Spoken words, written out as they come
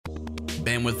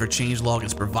Bandwidth for Changelog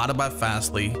is provided by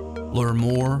Fastly. Learn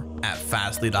more at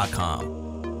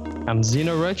fastly.com. I'm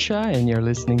Zeno Rocha, and you're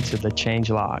listening to the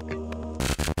Changelog.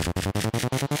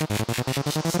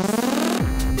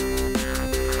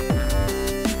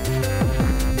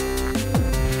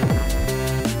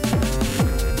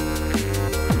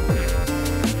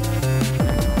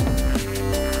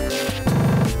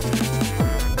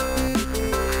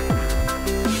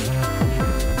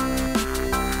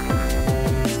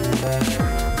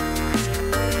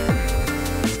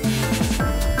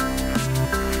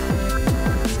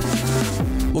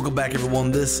 Welcome back,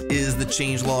 everyone. This is the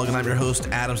Changelog, and I'm your host,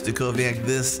 Adam Stacoviak.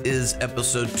 This is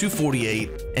episode 248,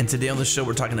 and today on the show,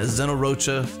 we're talking to Zeno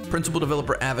Rocha, Principal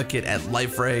Developer Advocate at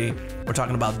Liferay. We're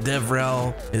talking about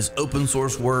DevRel, his open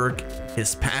source work,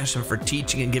 his passion for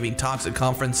teaching and giving talks at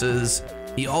conferences.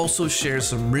 He also shares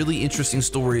some really interesting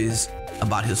stories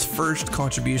about his first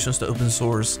contributions to open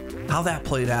source, how that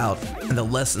played out, and the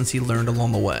lessons he learned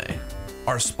along the way.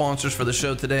 Our sponsors for the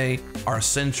show today are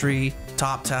Sentry,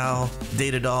 TopTal,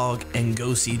 Datadog, and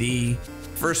GoCD.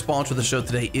 First sponsor of the show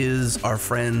today is our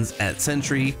friends at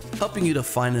Sentry, helping you to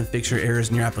find and fix your errors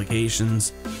in your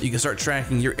applications. You can start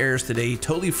tracking your errors today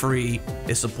totally free.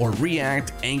 They support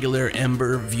React, Angular,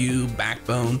 Ember, Vue,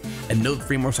 Backbone, and Node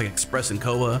frameworks like Express and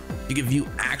Koa. You can view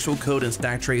actual code and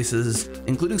stack traces,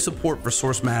 including support for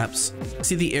source maps,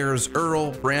 see the error's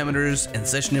URL, parameters, and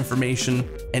session information,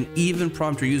 and even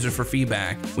prompt your user for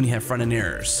feedback when you have front-end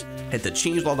errors. Head to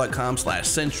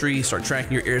changelog.com/Sentry, start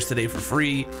tracking your errors today for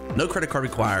free. No credit card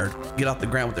required. Get off the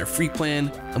ground with their free plan,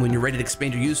 and when you're ready to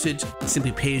expand your usage,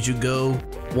 simply pay as you go.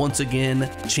 Once again,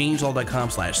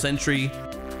 changelog.com/Sentry.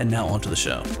 And now on to the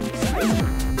show.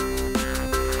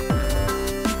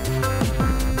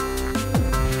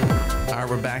 All right,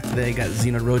 we're back today. Got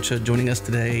Zeno Rocha joining us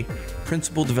today,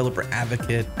 Principal Developer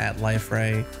Advocate at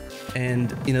Liferay.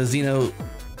 And, you know, Zeno,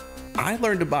 I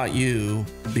learned about you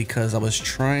because I was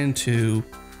trying to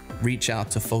reach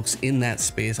out to folks in that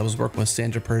space. I was working with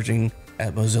Sandra Pershing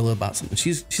at Mozilla about something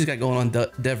she's got going on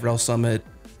DevRel Summit,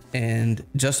 and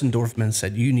Justin Dorfman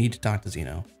said, you need to talk to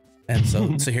Zeno. And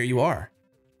so here you are.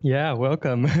 Yeah,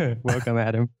 welcome. Welcome,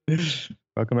 Adam.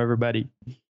 Welcome, everybody.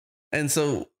 And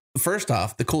so first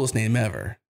off, the coolest name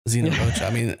ever, Zeno Rocha.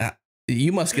 I mean,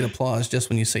 you must get applause just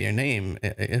when you say your name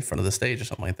in front of the stage or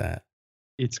something like that.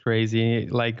 It's crazy.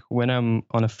 Like when I'm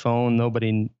on a phone,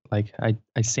 nobody, like I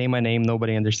say my name,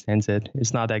 nobody understands it.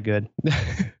 It's not that good.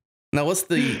 Now,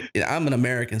 I'm an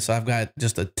American, so I've got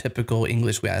just a typical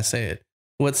English way I say it.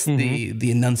 What's the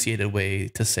enunciated way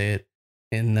to say it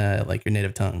in like your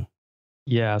native tongue?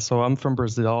 Yeah, so I'm from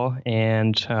Brazil,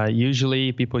 and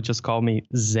usually people just call me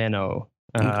Zeno.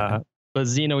 Okay. But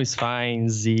Zeno is fine,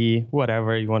 Z,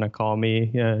 whatever you want to call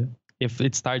me. If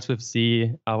it starts with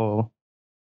Z, I'll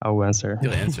answer.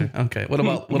 You'll answer. Okay. What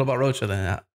about Rocha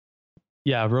then?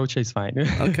 Yeah, Rocha is fine.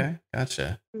 Okay,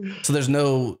 gotcha. So there's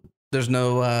no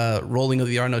rolling of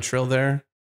the R, no trill there?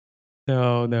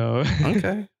 No.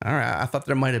 Okay. All right. I thought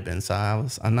there might have been, so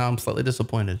now I'm slightly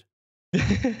disappointed.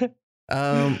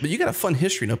 But you got a fun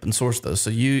history in open source though.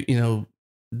 So you know,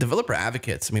 developer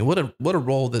advocates. I mean, what a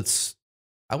role that's,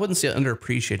 I wouldn't say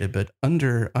underappreciated, but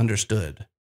understood,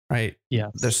 right?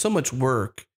 Yeah. There's so much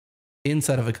work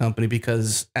inside of a company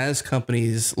because as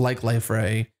companies like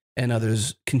Liferay and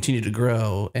others continue to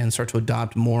grow and start to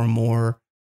adopt more and more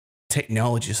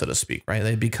technology, so to speak, right?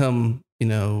 They become, you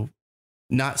know,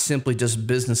 not simply just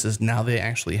businesses. Now they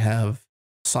actually have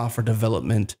software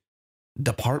development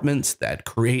departments that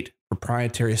create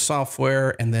proprietary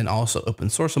software and then also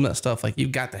open source some of that stuff. Like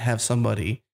you've got to have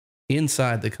somebody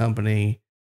inside the company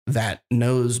that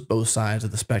knows both sides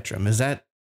of the spectrum. Is that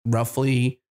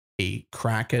roughly a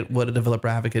crack at what a developer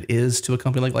advocate is to a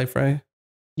company like Liferay?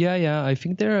 Yeah. I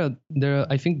think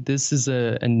I think this is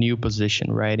a new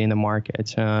position, right, in the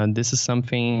market. This is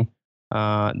something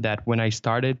that when I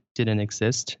started didn't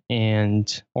exist,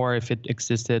 or if it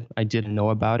existed, I didn't know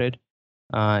about it.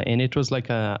 And it was like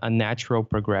a natural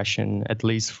progression, at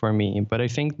least for me. But I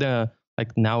think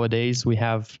nowadays we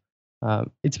have,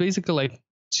 it's basically like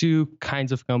two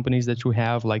kinds of companies that we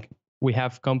have. Like we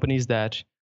have companies that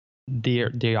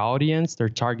their audience, their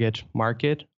target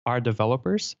market are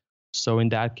developers. So in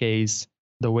that case,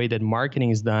 the way that marketing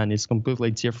is done is completely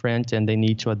different and they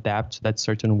need to adapt to that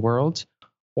certain world.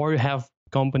 Or you have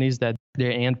companies that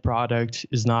their end product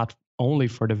is not only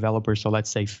for developers. So let's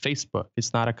say Facebook,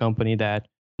 it's not a company that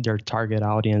their target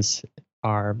audience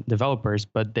are developers,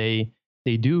 but they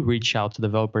do reach out to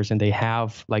developers and they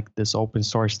have like this open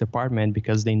source department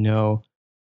because they know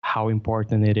how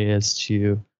important it is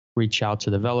to reach out to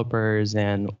developers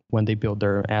and when they build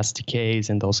their SDKs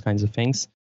and those kinds of things.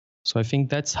 So I think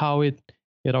that's how it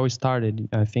always started.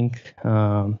 I think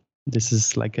this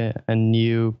is like a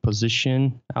new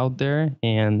position out there,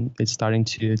 and it's starting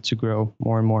to grow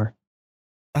more and more.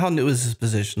 How new is this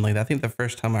position? Like, I think the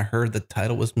first time I heard the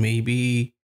title was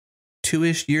maybe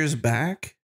 2-ish years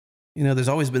back. There's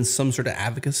always been some sort of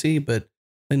advocacy, but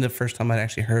I think the first time I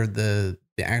actually heard the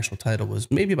actual title was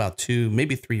maybe about 2,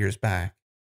 maybe 3 years back.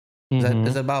 Is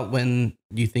that about when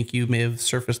you think you may have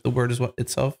surfaced the word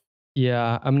itself?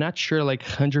 Yeah, I'm not sure like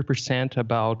 100%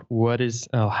 about what is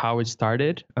how it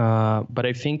started, but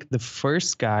I think the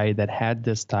first guy that had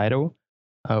this title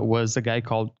was a guy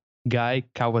called Guy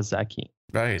Kawasaki.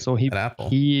 Right. So At Apple.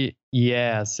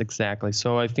 yes, exactly.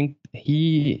 So I think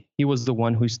he was the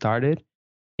one who started,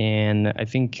 and I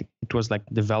think it was like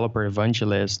developer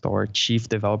evangelist or chief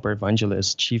developer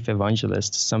evangelist, chief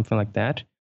evangelist, something like that.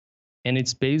 And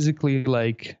it's basically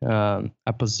like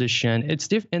a position. It's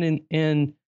different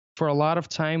in for a lot of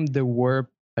time there were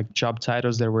like job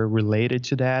titles that were related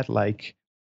to that, like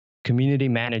community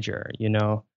manager,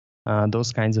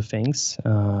 those kinds of things.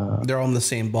 They're all in the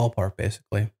same ballpark,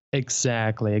 basically.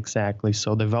 Exactly.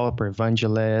 So developer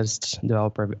evangelist,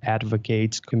 developer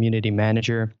advocate, community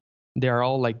manager, they are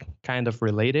all like kind of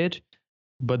related,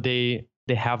 but they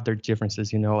have their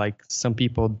differences. Like some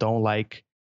people don't like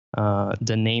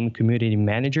the name community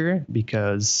manager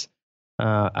because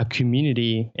a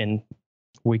community, and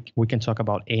we can talk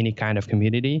about any kind of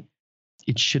community,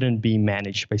 it shouldn't be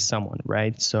managed by someone,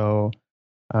 right? So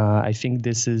I think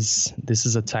this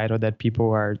is a title that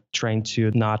people are trying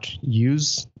to not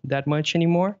use that much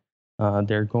anymore.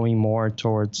 They're going more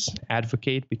towards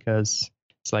advocate because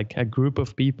it's like a group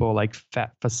of people, like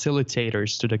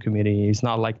facilitators to the community. It's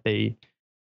not like they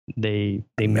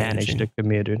manage the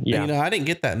community. Yeah, and, I didn't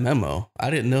get that memo. I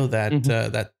didn't know that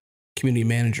that community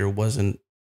manager wasn't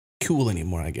cool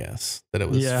anymore. I guess that it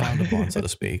was frowned upon, so to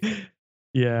speak.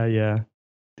 Yeah.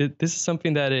 This is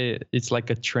something that it's like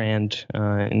a trend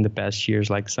in the past years.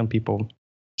 Like some people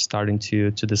starting to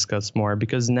discuss more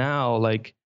because now,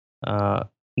 like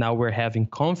now we're having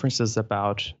conferences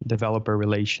about developer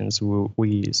relations.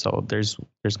 So there's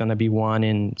going to be one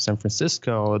in San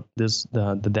Francisco. The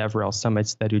DevRel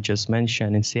summits that you just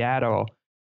mentioned in Seattle,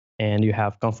 and you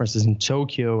have conferences in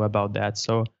Tokyo about that.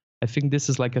 So I think this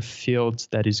is like a field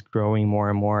that is growing more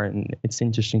and more, and it's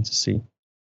interesting to see.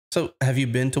 So have you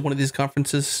been to one of these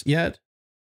conferences yet?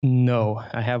 No,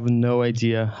 I have no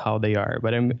idea how they are,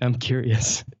 but I'm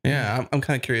curious. Yeah, I'm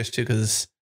kind of curious too, because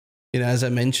as I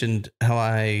mentioned, how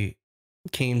I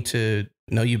came to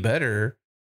know you better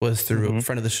was through a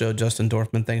friend of the show, Justin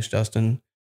Dorfman. Thanks, Justin.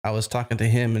 I was talking to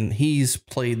him, and he's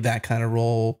played that kind of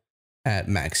role at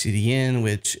MaxCDN,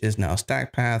 which is now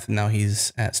StackPath, and now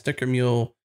he's at Sticker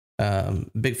Mule.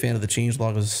 Big fan of the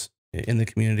changelog is in the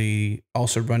community,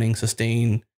 also running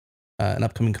Sustain, an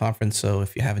upcoming conference. So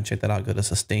if you haven't checked that out, go to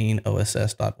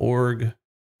sustainoss.org.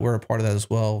 We're a part of that as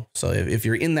well. So if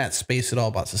you're in that space at all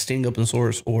about sustaining open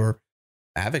source or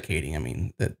advocating, I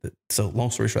mean, so long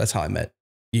story short, that's how I met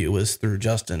you, was through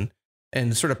Justin,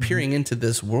 and sort of peering into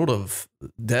this world of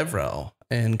DevRel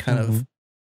and kind of,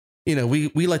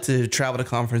 we like to travel to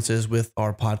conferences with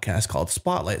our podcast called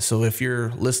Spotlight. So if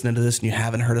you're listening to this and you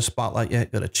haven't heard of Spotlight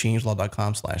yet, go to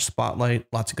changelog.com/spotlight.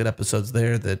 Lots of good episodes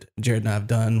there that Jared and I have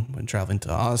done when traveling to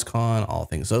OzCon, All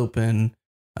Things Open,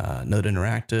 Node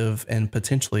Interactive, and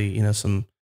potentially, some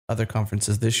other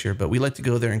conferences this year. But we like to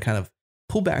go there and kind of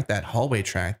pull back that hallway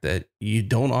track that you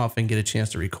don't often get a chance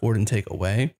to record and take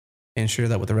away and share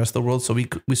that with the rest of the world. So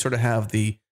we sort of have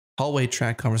the hallway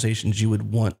track conversations you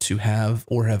would want to have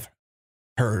or have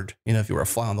heard, if you were a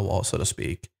fly on the wall, so to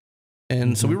speak.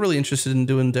 And so we were really interested in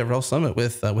doing DevRel Summit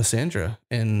with Sandra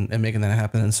and making that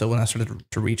happen. And so when I started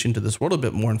to reach into this world a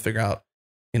bit more and figure out,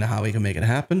 how we can make it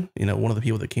happen, one of the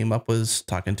people that came up was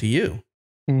talking to you.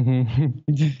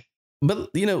 But,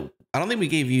 I don't think we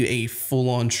gave you a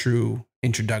full-on true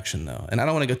introduction, though. And I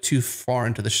don't want to go too far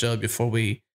into the show before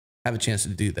we have a chance to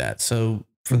do that. So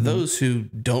for those who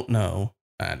don't know,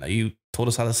 I know you told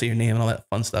us how to say your name and all that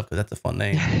fun stuff because that's a fun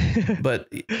name. But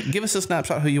give us a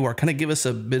snapshot of who you are. Kind of give us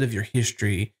a bit of your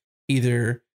history,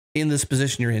 either in this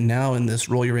position you're in now, in this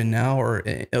role you're in now, or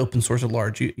open source at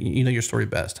large. You know your story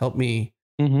best. Help me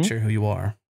share who you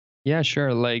are. Yeah,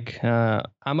 sure. Like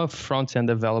I'm a front-end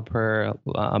developer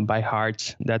by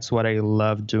heart. That's what I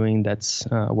love doing. That's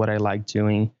what I like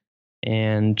doing.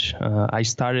 And I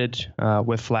started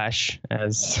with Flash,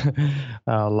 as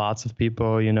lots of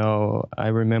people, I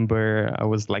remember I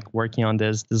was like working on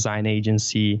this design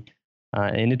agency,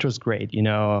 and it was great.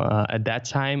 At that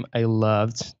time, I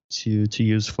loved to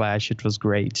use Flash. It was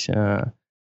great.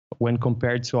 when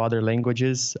compared to other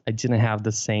languages, I didn't have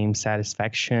the same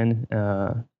satisfaction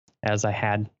as I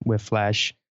had with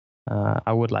Flash.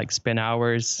 I would like spend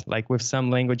hours, like with some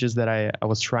languages that I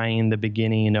was trying in the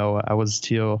beginning, you know, I was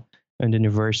still in the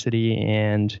university,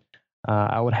 and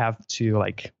I would have to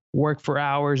like work for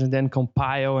hours and then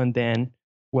compile. And then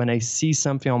when I see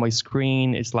something on my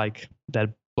screen, it's like that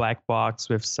black box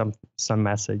with some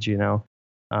message, you know.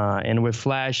 And with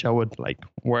Flash, I would like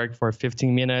work for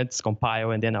 15 minutes,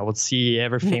 compile, and then I would see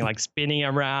everything like spinning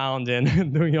around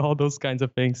and doing all those kinds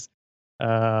of things.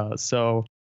 So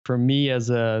for me as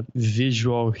a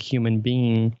visual human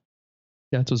being,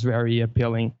 that was very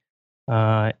appealing.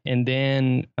 And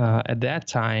then at that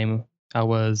time, I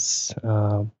was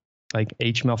like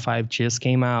HTML5 just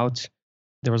came out.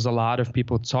 There was a lot of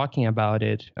people talking about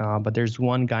it, but there's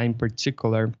one guy in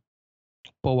particular,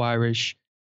 Paul Irish,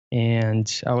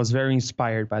 and I was very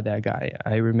inspired by that guy.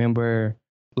 I remember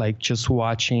like just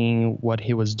watching what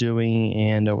he was doing,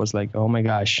 and I was like, oh my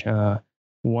gosh,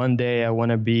 one day I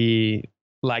want to be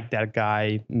like that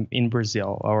guy in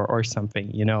Brazil or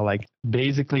something, you know, like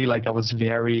basically like I was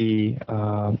very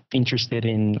interested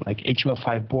in like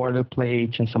HTML5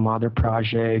 boilerplate and some other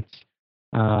projects.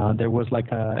 There was like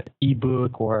a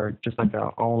ebook or just like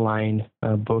an online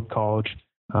book called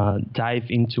Dive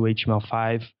into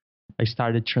HTML5. I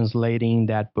started translating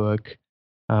that book.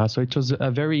 So it was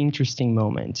a very interesting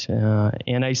moment.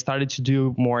 And I started to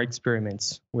do more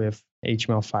experiments with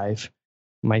HTML5.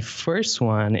 My first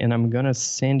one, and I'm going to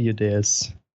send you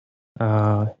this.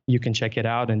 You can check it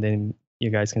out, and then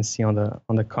you guys can see on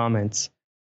the comments.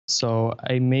 So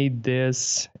I made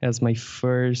this as my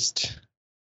first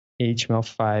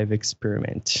HTML5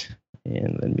 experiment.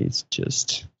 And let me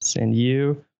just send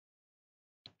you.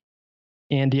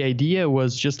 And the idea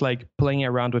was just like playing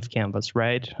around with Canvas,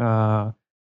 right?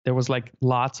 There was like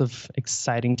lots of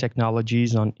exciting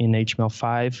technologies in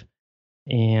HTML5,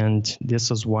 and this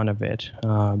was one of it.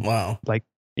 Wow. Like,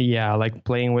 yeah, like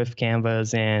playing with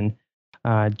Canvas and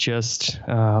just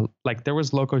like there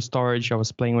was local storage. I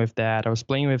was playing with that. I was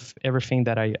playing with everything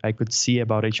that I could see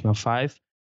about HTML5.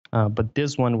 But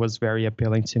this one was very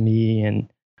appealing to me, and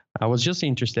I was just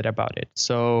interested about it.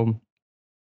 So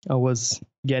I was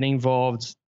getting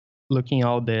involved, looking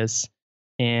all this,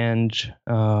 and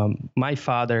my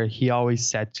father, he always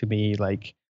said to me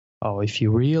like, "Oh, if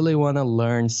you really want to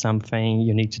learn something,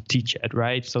 you need to teach it,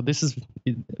 right?" So this is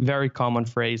a very common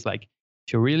phrase, like,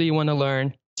 "If you really want to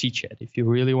learn, teach it. If you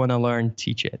really want to learn,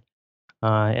 teach it."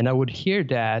 And I would hear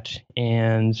that,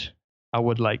 and I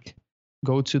would like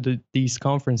go to these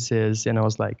conferences, and I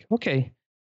was like, okay.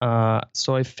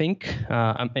 So I think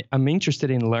I'm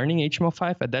interested in learning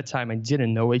HTML5. At that time, I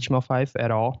didn't know HTML5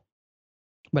 at all,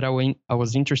 but I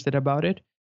was interested about it.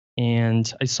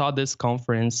 And I saw this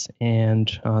conference, and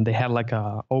they had like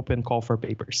a open call for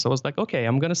papers. So I was like, okay,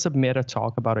 I'm gonna submit a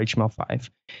talk about HTML5.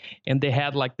 And they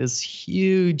had like this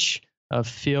huge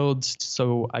field,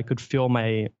 so I could fill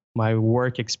my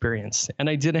work experience. And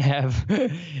I didn't have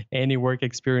any work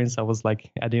experience. I was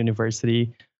like at the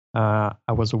university.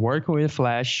 I was working with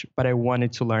Flash, but I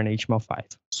wanted to learn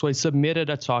HTML5. So I submitted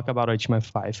a talk about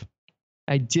HTML5.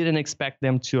 I didn't expect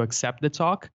them to accept the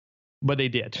talk, but they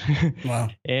did. Wow.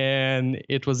 And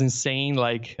it was insane.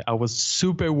 Like I was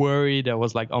super worried. I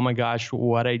was like, oh my gosh,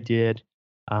 what I did.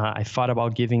 I thought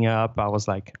about giving up. I was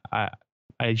like,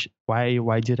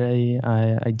 why did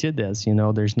I did this? You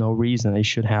know, there's no reason I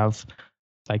should have,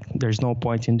 like, there's no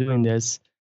point in doing this.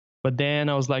 But then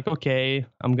I was like, okay,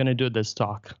 I'm going to do this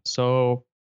talk. So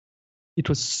it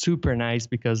was super nice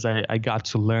because I got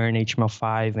to learn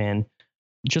HTML5 and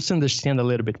just understand a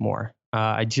little bit more.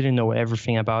 I didn't know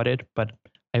everything about it, but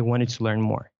I wanted to learn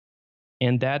more.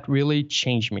 And that really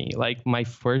changed me. Like my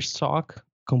first talk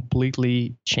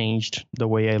completely changed the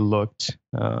way I looked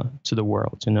to the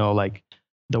world, you know, like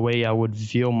the way I would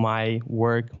view my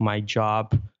work, my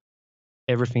job,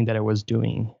 everything that I was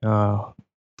doing.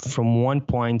 From one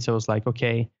point, I was like,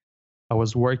 okay, I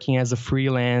was working as a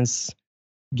freelance,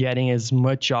 getting as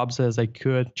much jobs as I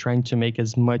could, trying to make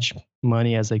as much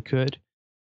money as I could.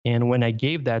 And when I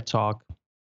gave that talk,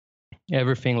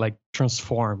 everything like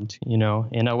transformed, you know,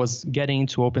 and I was getting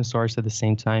into open source at the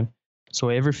same time. So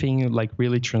everything like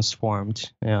really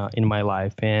transformed in my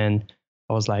life. And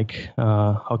I was like,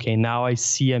 okay, now I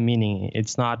see a meaning.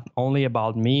 It's not only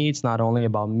about me. It's not only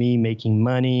about me making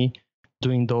money,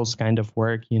 doing those kind of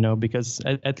work, you know, because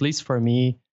at least for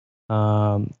me,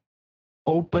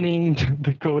 opening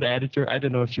the code editor, I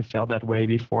don't know if you felt that way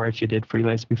before, if you did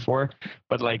freelance before,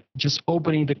 but like just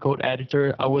opening the code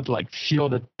editor, I would like feel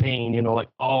the pain, you know, like,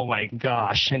 oh my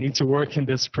gosh, I need to work in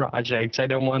this project. I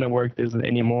don't want to work this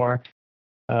anymore.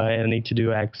 and I need to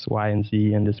do X, Y, and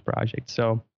Z in this project.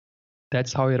 So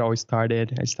that's how it always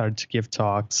started. I started to give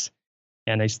talks,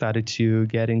 and I started to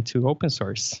get into open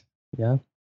source. Yeah.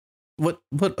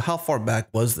 How far back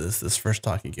was this first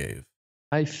talk you gave?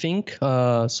 I think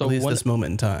so. At least this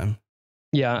moment in time.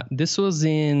 Yeah, this was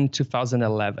in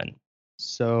 2011.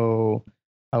 So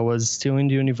I was still in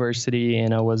the university,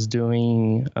 and I was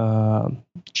doing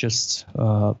just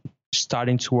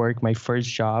starting to work my first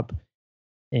job.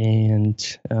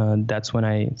 And that's when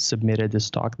I submitted this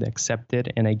talk. They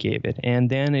accepted, and I gave it. And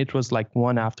then it was like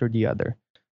one after the other.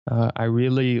 I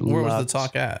really Where was the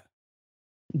talk at?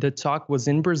 The talk was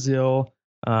in Brazil,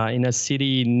 in a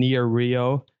city near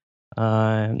Rio.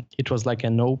 It was like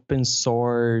an open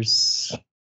source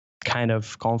kind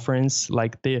of conference.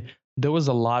 Like there was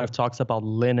a lot of talks about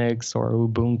Linux or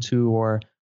Ubuntu or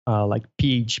like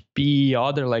PHP,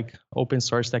 other like open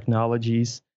source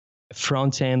technologies.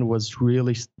 Front end was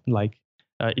really like,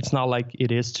 it's not like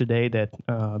it is today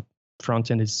that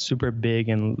front end is super big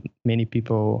and many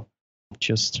people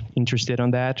just interested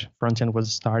on that. Front end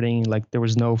was starting, like there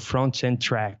was no front end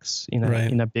tracks in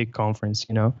a big conference,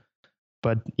 you know.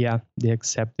 But yeah, they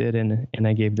accepted, and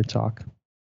I gave the talk.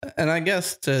 And I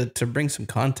guess to bring some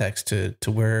context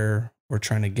to where we're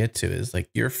trying to get to is like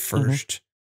your first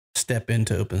step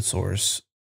into open source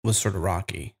was sort of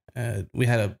rocky. We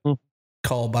had a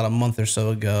call about a month or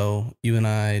so ago, you and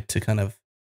I, to kind of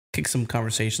kick some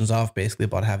conversations off basically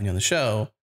about having you on the show.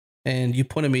 And you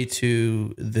pointed me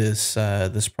to this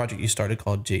project you started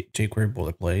called jQuery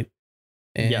Boilerplate.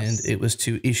 And it was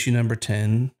to issue number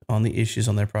 10 on the issues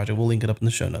on their project. We'll link it up in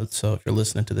the show notes. So if you're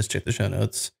listening to this, check the show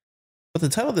notes. But the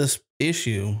title of this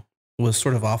issue was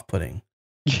sort of off-putting.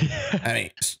 I mean,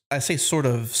 I say sort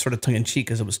of tongue in cheek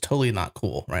because it was totally not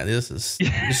cool, right? It's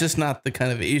just not the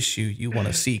kind of issue you want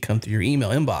to see come through your email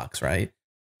inbox, right?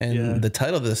 And the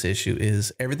title of this issue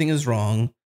is "Everything is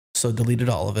Wrong, so deleted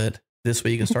all of it. This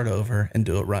way you can start over and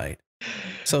do it right."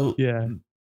 So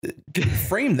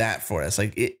frame that for us.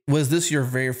 Like, was this your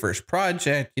very first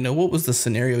project? You know, what was the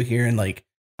scenario here, and like,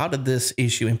 how did this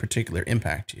issue in particular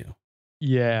impact you?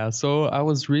 Yeah, so I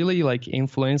was really like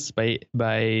influenced by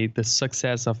the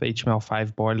success of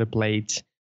HTML5 boilerplate,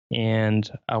 and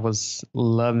I was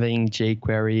loving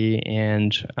jQuery.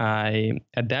 And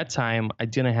at that time I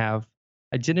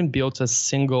didn't build a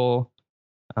single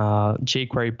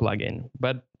jQuery plugin,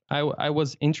 but I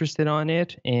was interested on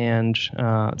it. And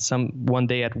one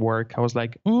day at work, I was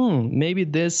like, maybe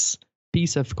this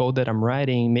piece of code that I'm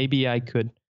writing, maybe I could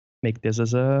make this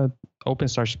as a open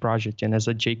source project and as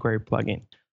a jQuery plugin.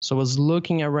 So I was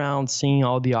looking around, seeing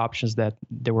all the options that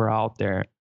there were out there,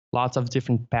 lots of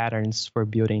different patterns for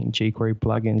building jQuery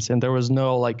plugins. And there was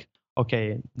no like,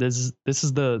 okay, this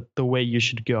is the way you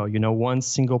should go, you know, one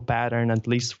single pattern, at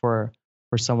least for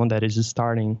someone that is just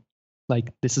starting,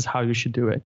 like this is how you should do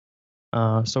it.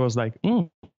 So I was like, I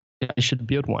should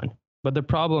build one. But the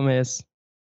problem is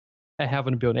I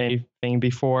haven't built anything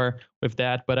before with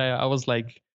that, but I was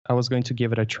like, I was going to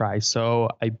give it a try. So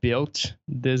I built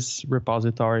this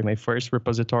repository, my first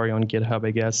repository on GitHub, I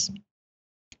guess.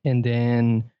 And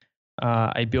then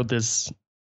I built this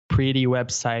pretty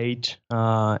website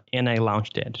and I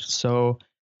launched it. So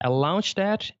I launched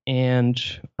that, and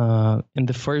in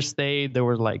the first day, there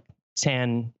were like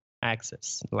 10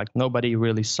 access. Like nobody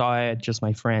really saw it, just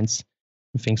my friends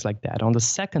and things like that. On the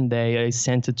second day, I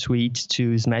sent a tweet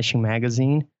to Smashing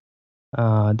Magazine.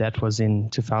 That was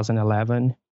in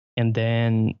 2011. And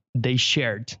then they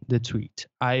shared the tweet.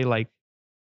 I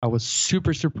was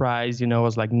super surprised, you know, I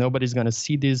was like, nobody's going to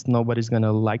see this, nobody's going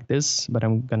to like this, but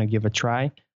I'm going to give a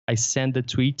try. I sent the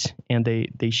tweet and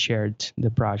they shared the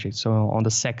project. So on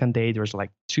the second day, there was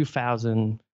like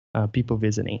 2,000 people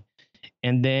visiting.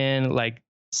 And then like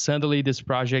suddenly this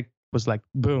project was like,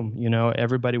 boom, you know,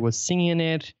 everybody was singing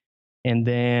it. And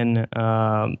then,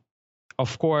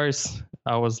 of course,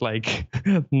 I was like,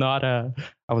 I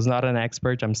was not an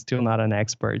expert. I'm still not an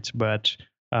expert, but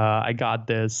I got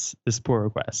this pull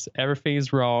request. Everything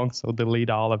is wrong, so delete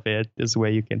all of it. This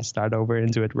way you can start over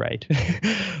and do it right.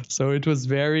 So it was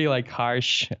very like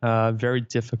harsh, very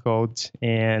difficult.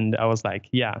 And I was like,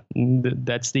 yeah,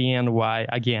 that's the end. Why?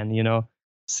 Again, you know,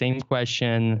 same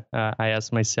question. I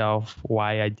asked myself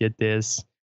why I did this.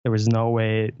 There was no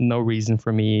reason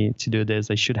for me to do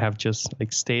this. I should have just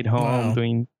like stayed home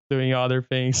doing other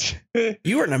things.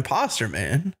 You were an imposter,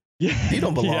 man. Yeah, you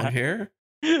don't belong here.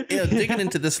 Yeah, digging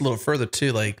into this a little further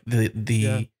too, like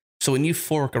so when you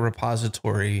fork a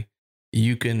repository,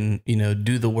 you can, you know,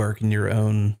 do the work in your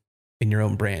own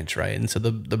branch, right? And so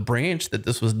the branch that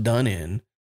this was done in,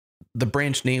 the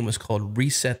branch name was called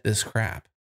Reset This Crap.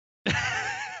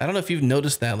 I don't know if you've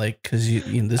noticed that, like, because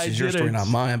you know, this is your story, not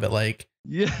mine, but like,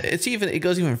 Yeah, it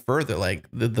goes even further. Like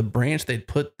the branch they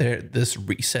put this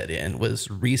reset in was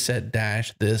reset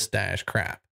dash this dash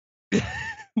crap.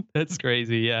 that's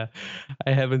crazy. Yeah,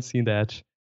 I haven't seen that.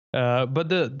 But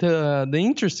the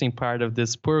interesting part of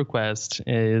this pull request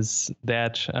is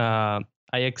that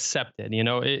I accepted. You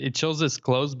know, it shows as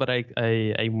closed, but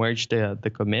I merged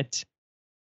the commit,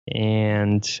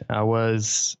 and I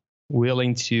was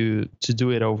willing to do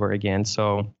it over again.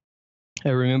 So I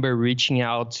remember reaching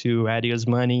out to Eddie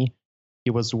Money.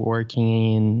 He was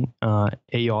working in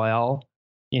AOL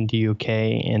in the UK,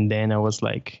 and then I was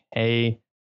like, "Hey,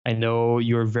 I know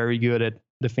you're very good at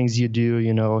the things you do."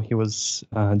 You know, he was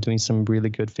doing some really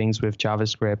good things with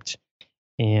JavaScript,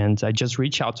 and I just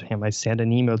reached out to him. I sent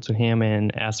an email to him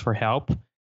and asked for help,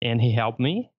 and he helped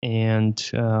me, and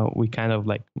we kind of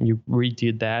like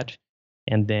redid that.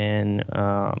 And then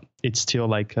it's still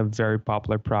like a very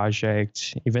popular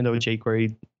project, even though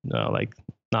jQuery like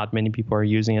not many people are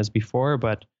using as before,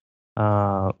 but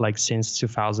like since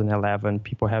 2011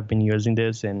 people have been using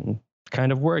this and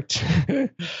kind of worked.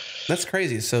 That's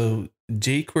crazy. So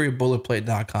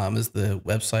jQueryBoilerplate.com is the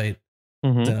website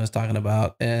Mhm. that I was talking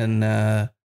about, and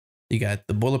you got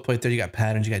the boilerplate there, you got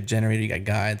patterns, you got generator, you got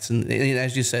guides, and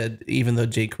as you said, even though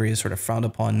jQuery is sort of frowned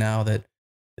upon now, that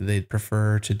they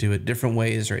prefer to do it different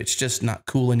ways, or it's just not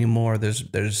cool anymore. There's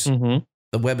Mhm.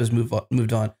 the web has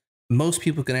moved on. Most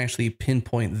people can actually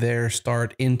pinpoint their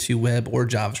start into web or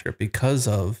JavaScript because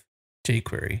of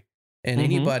jQuery, and Mhm.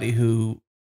 anybody who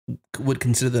would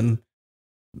consider them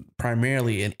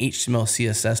primarily an HTML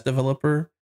CSS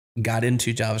developer got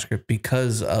into JavaScript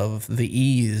because of the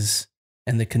ease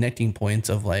and the connecting points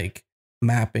of like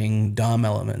mapping DOM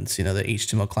elements, you know, the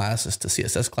HTML classes to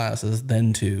CSS classes,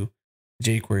 then to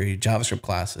jQuery JavaScript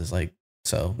classes. Like,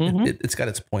 so Mhm. it's got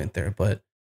its point there. But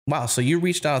wow, so you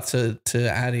reached out to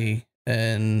Addy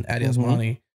and Addy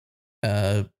Mhm.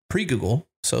 Osmani pre Google.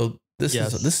 So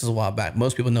Yes. this is a while back.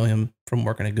 Most people know him from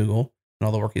working at Google and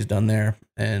all the work he's done there,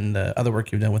 and other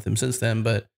work you've done with him since then.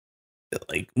 But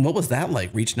like, what was that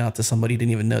like, reaching out to somebody you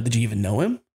didn't even know? Did you even know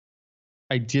him?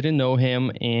 I didn't know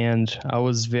him, and I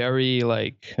was very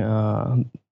like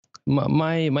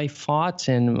my thought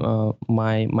and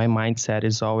my mindset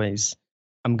is always,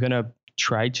 I'm gonna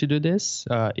try to do this.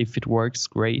 If it works,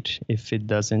 great. If it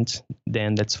doesn't,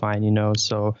 then that's fine, you know.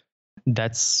 So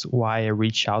that's why I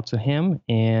reach out to him,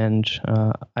 and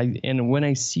when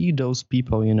I see those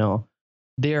people, you know,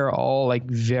 they are all like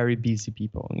very busy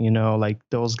people, you know, like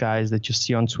those guys that you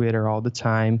see on Twitter all the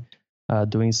time,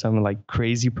 doing some like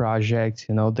crazy project.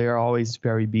 You know, they're always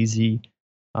very busy,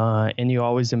 and you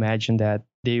always imagine that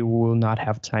they will not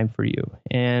have time for you.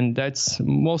 And that's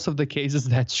most of the cases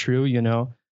that's true. You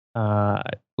know, uh,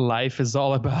 life is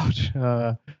all about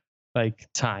like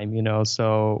time. You know,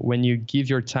 so when you give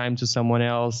your time to someone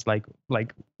else, like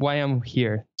why I'm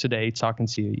here today talking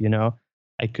to you, you know.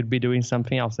 I could be doing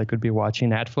something else. I could be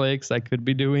watching Netflix. I could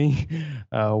be doing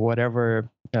whatever,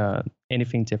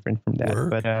 anything different from that. Work?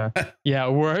 But yeah,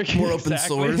 work. More open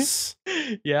Exactly. source?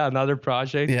 Yeah, another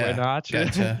project. Why Yeah, not?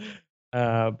 gotcha.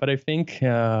 But I think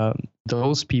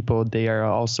those people, they are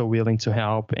also willing to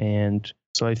help, and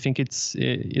so I think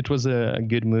it was a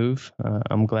good move.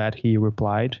 I'm glad he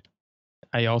replied.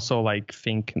 I also like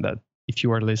think that if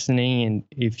you are listening and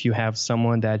if you have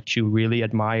someone that you really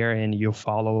admire and you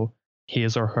follow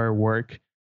his or her work,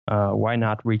 why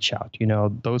not reach out? You know,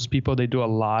 those people, they do a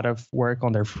lot of work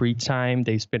on their free time.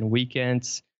 They spend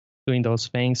weekends doing those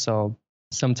things. So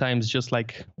sometimes just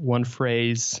like one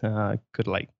phrase could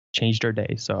like change their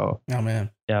day. So Oh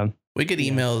man, yeah. we get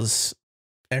Yeah. emails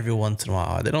every once in a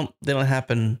while. They don't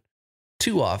happen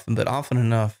too often, but often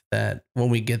enough that when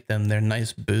we get them, they're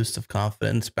nice boosts of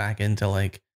confidence back into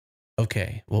like,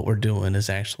 okay, what we're doing is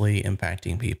actually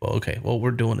impacting people. Okay, what we're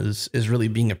doing is really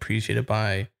being appreciated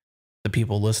by the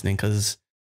people listening. Because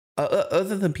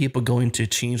other than people going to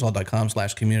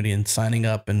changelog.com/community and signing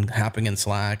up and hopping in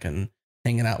Slack and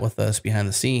hanging out with us behind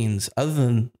the scenes, other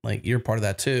than like you're part of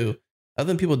that too, other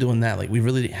than people doing that, like we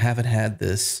really haven't had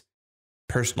this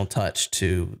personal touch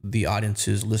to the audience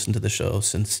who's listened to the show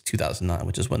since 2009,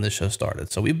 which is when this show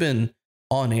started. So we've been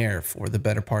on air for the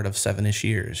better part of 7-ish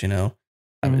years, you know?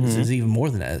 I mean, this Mhm. is even more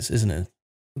than that, isn't it?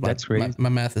 That's great. My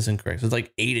math is incorrect. It's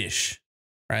like 8-ish,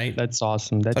 right? That's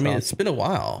awesome. I That's mean, it's awesome. been a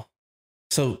while.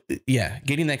 So yeah,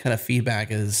 getting that kind of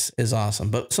feedback is awesome.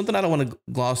 But something I don't want to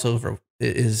gloss over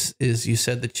is you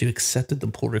said that you accepted the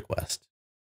pull request.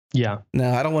 Yeah.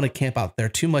 Now, I don't want to camp out there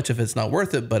too much if it's not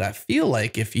worth it, but I feel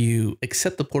like if you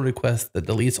accept the pull request that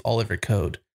deletes all of your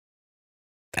code,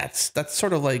 that's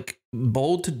sort of like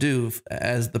bold to do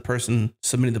as the person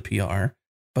submitting the PR.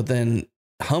 but then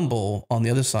humble on the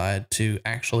other side to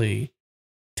actually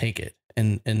take it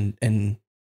and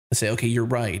say, okay, you're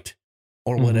right,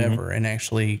 or whatever, and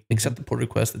actually accept the pull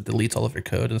request that deletes all of your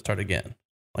code and start again.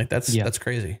 Like that's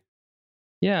crazy.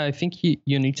 Yeah, I think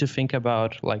you need to think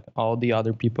about like all the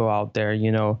other people out there.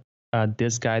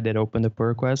 This guy that opened the pull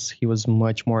request, he was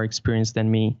much more experienced than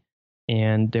me,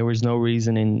 and there was no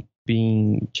reason in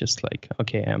being just like,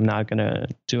 okay, I'm not gonna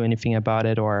do anything about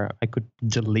it, or I could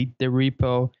delete the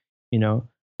repo.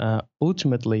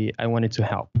 Ultimately, I wanted to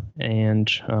help, and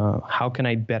how can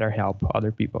I better help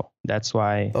other people? That's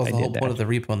why That was I the did whole that. point of the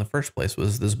repo in the first place,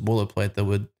 was this boilerplate that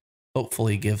would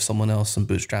hopefully give someone else some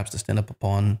bootstraps to stand up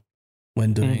upon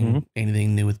when doing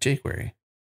anything new with jQuery.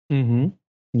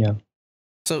 Yeah.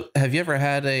 So have you ever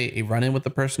had a run-in with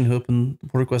the person who opened the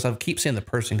pull request? I keep saying the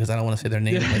person because I don't want to say their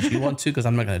name unless you want to, because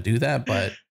I'm not going to do that.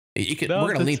 But you can,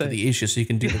 we're going to link to the issue so you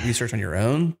can do the research on your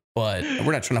own. But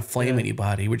we're not trying to flame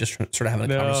anybody. We're just sort of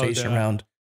having a conversation around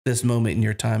this moment in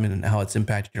your time and how it's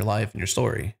impacted your life and your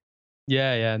story.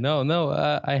 Yeah. No.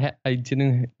 I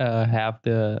didn't have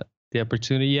the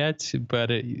opportunity yet,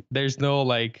 but there's no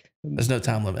there's no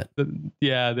time limit.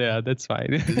 Yeah, that's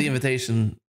fine. The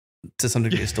invitation to some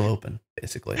degree is still open,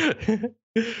 basically.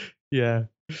 Yeah.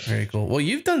 Very cool. Well,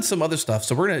 you've done some other stuff,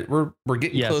 so we're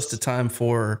getting close to time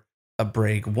for a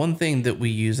break. One thing that we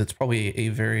use that's probably a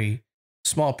very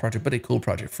small project, but a cool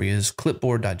project for you is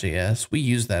clipboard.js. We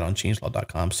use that on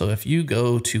changelog.com. So if you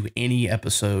go to any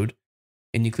episode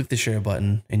and you click the share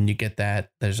button and you get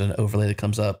that, there's an overlay that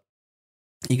comes up.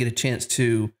 You get a chance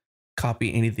to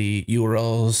copy any of the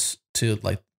URLs to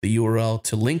like the URL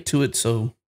to link to it.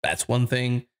 So that's one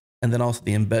thing. And then also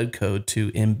the embed code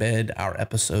to embed our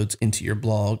episodes into your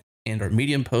blog and or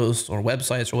Medium posts or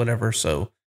websites or whatever.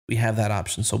 So we have that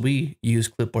option. So we use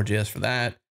clipboard.js for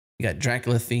that. You got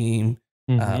Dracula Theme.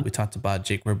 We talked about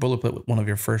jQuery Boilerplate, one of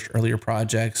your first earlier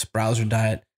projects, Browser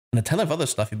Diet, and a ton of other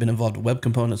stuff. You've been involved with web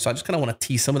components. So I just kind of want to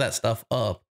tee some of that stuff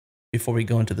up before we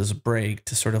go into this break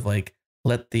to sort of like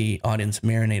let the audience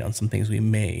marinate on some things we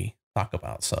may talk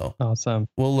about. So awesome.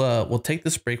 We'll take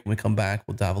this break. When we come back,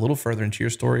 we'll dive a little further into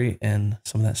your story and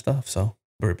some of that stuff. So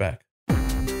we'll be right back.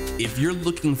 If you're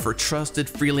looking for trusted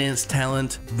freelance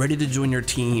talent ready to join your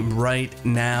team right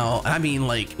now, I mean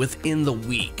like within the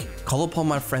week, call upon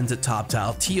my friends at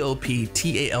TopTal,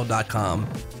 TOPTAL.com.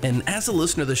 And as a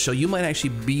listener of the show, you might actually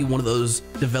be one of those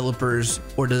developers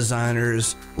or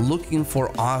designers looking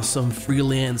for awesome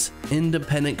freelance,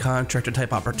 independent contractor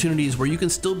type opportunities where you can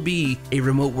still be a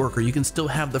remote worker. You can still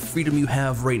have the freedom you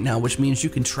have right now, which means you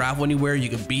can travel anywhere, you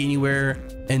can be anywhere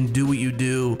and do what you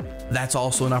do. That's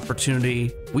also an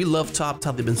opportunity. We love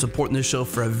TopTal. They've been supporting this show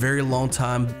for a very long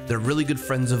time. They're really good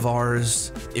friends of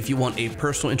ours. If you want a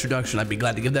personal introduction, I'd be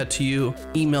glad to give that to you.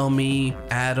 Email me,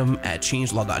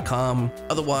 adam@changelog.com.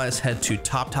 Otherwise, head to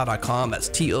toptal.com. That's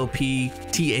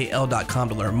TOPTAL.com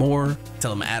to learn more.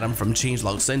 Tell them Adam from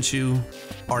Changelog sent you.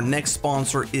 Our next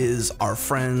sponsor is our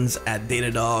friends at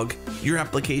Datadog. Your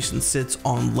application sits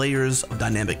on layers of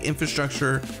dynamic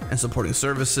infrastructure and supporting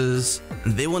services.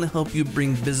 They want to help you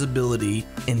bring visibility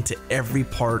into every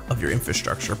part of your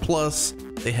infrastructure. Plus,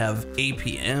 they have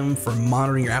APM for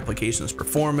monitoring your application's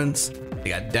performance. They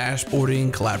got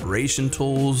dashboarding, collaboration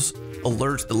tools,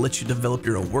 alerts that let you develop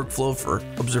your own workflow for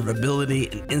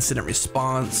observability and incident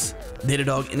response.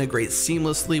 Datadog integrates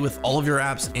seamlessly with all of your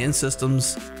apps and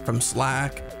systems, from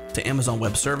Slack to Amazon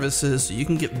Web Services, so you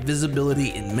can get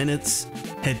visibility in minutes.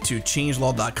 Head to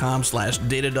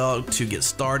changelog.com/Datadog to get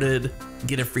started.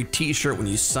 Get a free t-shirt when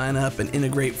you sign up and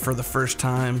integrate for the first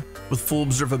time. With full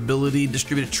observability,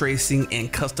 distributed tracing,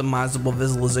 and customizable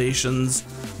visualizations,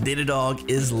 Datadog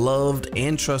is loved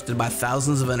and trusted by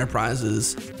thousands of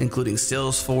enterprises, including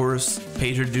Salesforce,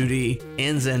 PagerDuty,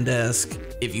 and Zendesk.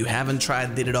 If you haven't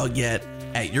tried Datadog yet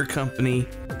at your company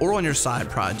or on your side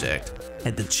project,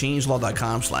 head to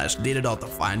changelog.com/Datadog to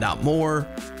find out more.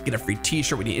 Get a free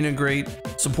t-shirt when you integrate.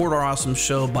 Support our awesome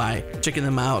show by checking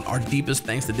them out. Our deepest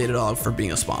thanks to Datadog for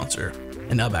being a sponsor.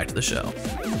 And now back to the show.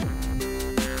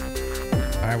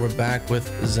 All right, we're back with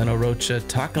Zeno Rocha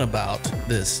talking about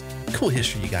this cool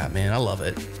history you got, man. I love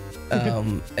it.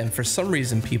 And for some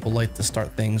reason, people like to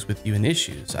start things with you in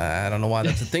issues. I don't know why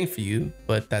that's a thing for you,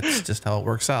 but that's just how it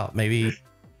works out. Maybe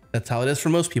that's how it is for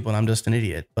most people, and I'm just an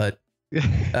idiot. But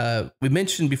we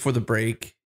mentioned before the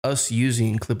break us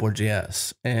using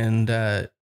clipboard.js, and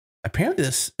apparently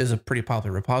this is a pretty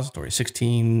popular repository,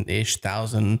 16-ish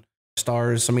thousand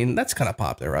stars. I mean, that's kind of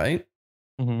popular, right?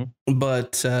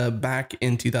 But back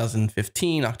in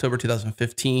 2015, October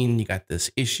 2015, you got this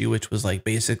issue, which was like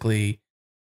basically,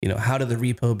 you know, how did the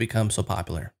repo become so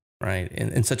popular, right?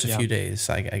 In such a few days,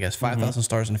 I guess 5,000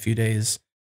 stars in a few days.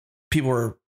 people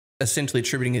were essentially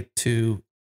attributing it to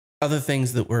other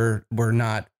things that were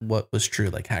not what was true,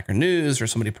 like Hacker News or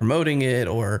somebody promoting it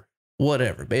or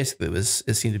whatever. Basically, it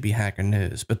seemed to be Hacker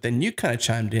News. But then you kind of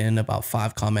chimed in about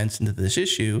 5 comments into this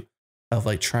issue of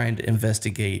like trying to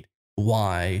investigate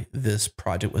why this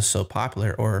project was so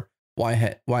popular, or why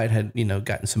it had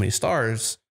gotten so many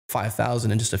stars,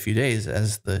 5,000 in just a few days,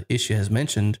 as the issue has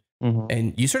mentioned.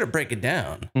 And you sort of break it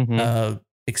down: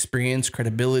 experience,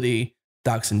 credibility,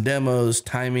 docs and demos,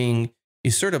 timing. You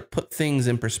sort of put things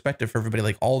in perspective for everybody,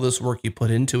 like all this work you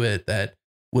put into it that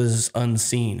was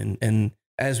unseen. And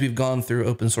as we've gone through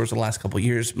open source the last couple of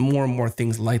years, more and more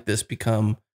things like this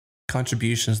become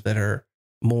contributions that are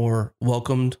more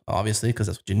welcomed, obviously, because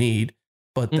that's what you need.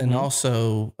 But then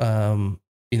also,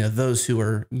 those who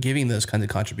are giving those kinds of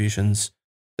contributions,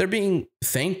 they're being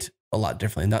thanked a lot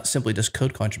differently, not simply just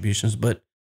code contributions, but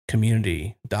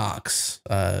community, docs,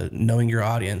 knowing your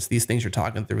audience, these things you're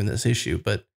talking through in this issue.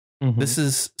 But this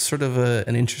is sort of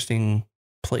an interesting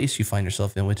place you find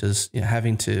yourself in, which is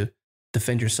having to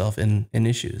defend yourself in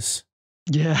issues.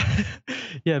 Yeah.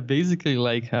 Yeah. Basically,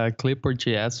 like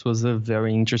clipboard.js was a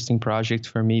very interesting project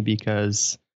for me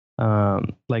because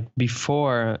like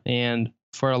before and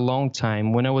for a long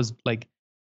time, when I was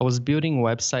building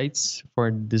websites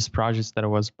for these projects that I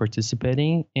was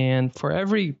participating, and for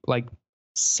every like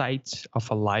site of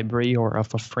a library or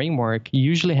of a framework, you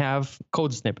usually have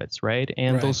code snippets, right?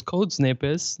 And those code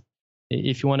snippets,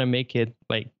 if you want to make it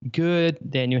like good,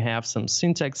 then you have some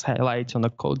syntax highlights on the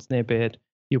code snippet.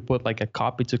 You put like a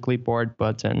copy to clipboard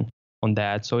button on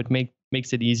that, so it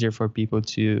makes it easier for people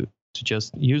to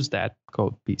just use that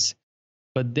code piece.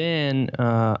 But then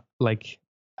like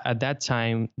at that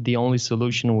time, the only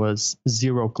solution was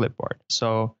zero clipboard.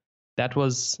 So that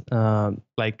was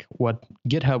like what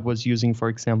GitHub was using, for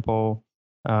example.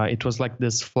 It was like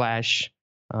this Flash.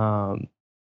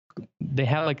 They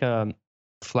had like a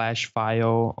Flash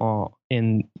file,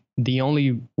 and the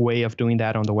only way of doing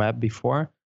that on the web before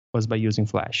was by using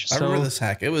Flash. I remember this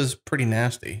hack. It was pretty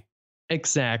nasty.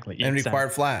 Exactly. And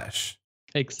required Flash.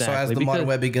 Exactly. So as the modern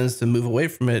web begins to move away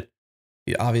from it,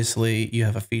 obviously you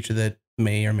have a feature that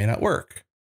may or may not work.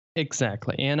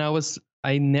 Exactly. And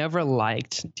I never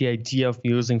liked the idea of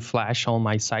using Flash on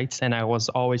my sites, and I was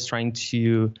always trying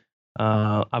to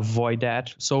avoid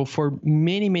that. So for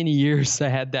many, many years, I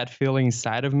had that feeling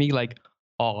inside of me like,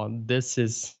 oh, this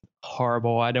is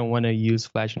horrible. I don't want to use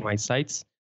Flash on my sites.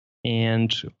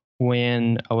 And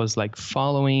when I was like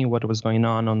following what was going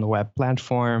on the web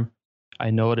platform, I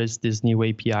noticed this new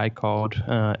API called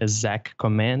exec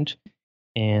command.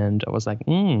 And I was like,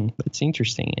 that's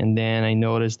interesting. And then I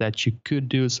noticed that you could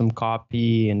do some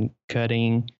copy and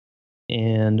cutting.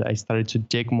 And I started to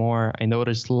dig more. I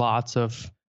noticed lots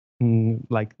of,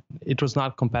 like, it was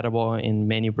not compatible in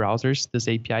many browsers, this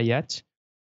API yet.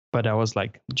 But I was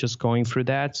like, just going through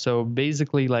that. So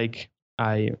basically, like,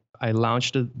 I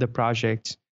launched the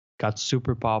project, got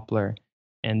super popular.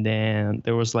 And then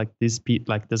there was like this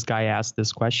guy asked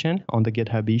this question on the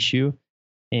GitHub issue.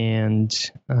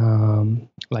 And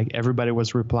like everybody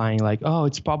was replying like, oh,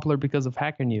 it's popular because of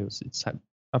Hacker News. It's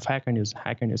of Hacker News.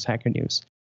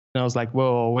 And I was like,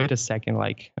 whoa, wait a second.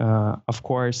 Like, of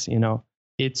course,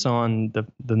 it's on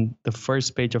the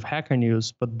first page of Hacker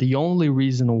News, but the only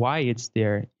reason why it's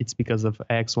there, it's because of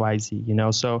X, Y, Z,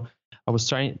 So I was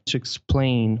trying to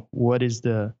explain what is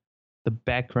the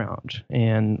background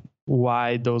and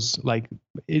why those, like,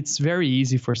 it's very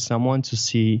easy for someone to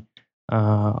see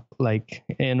like,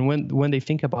 and when they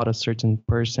think about a certain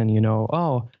person,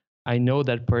 oh, I know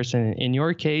that person. In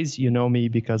your case, you know me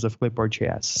because of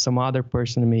clipboard.js. Some other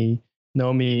person may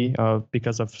know me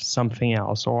because of something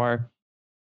else, or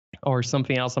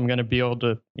something else I'm going to build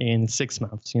in 6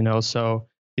 months, So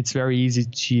it's very easy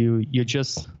you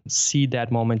just see that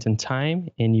moment in time,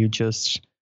 and you just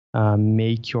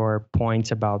make your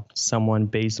point about someone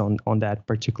based on that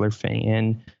particular thing.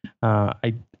 And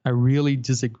I really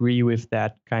disagree with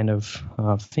that kind of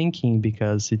thinking,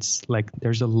 because it's like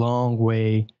there's a long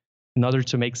way in order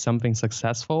to make something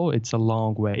successful. It's a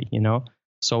long way,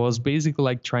 So I was basically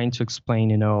like trying to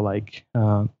explain, like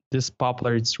this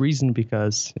popular, it's reason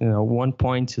because, one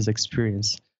point is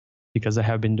experience, because I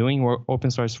have been doing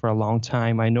open source for a long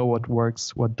time. I know what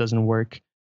works, what doesn't work.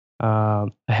 I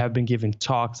have been giving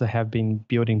talks. I have been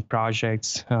building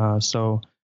projects. So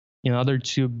in order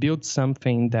to build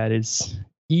something that is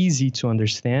easy to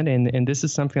understand, and this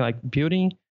is something like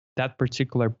building that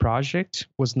particular project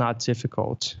was not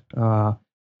difficult.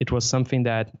 It was something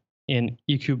that, and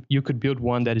you could build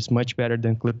one that is much better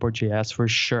than clipboard.js for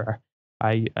sure.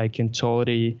 I can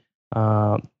totally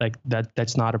like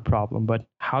that's not a problem. But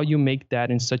how you make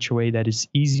that in such a way that is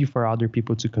easy for other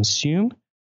people to consume,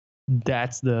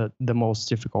 that's the most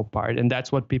difficult part. And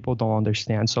that's what people don't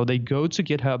understand. So they go to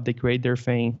GitHub, they create their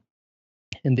thing,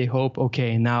 and they hope,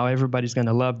 okay, now everybody's going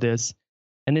to love this.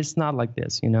 And it's not like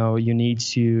this. You need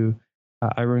to,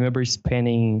 I remember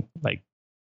spending like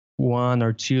 1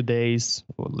 or 2 days,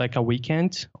 like a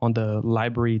weekend on the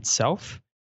library itself.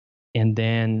 And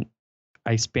then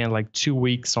I spent like 2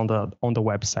 weeks on the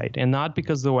website, and not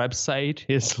because the website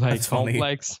is like That's funny.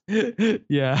 complex.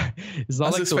 Yeah, it's not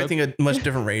I was like expecting a much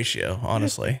different ratio,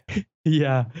 honestly.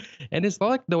 yeah, and it's not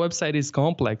like the website is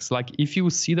complex. Like if you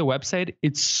see the website,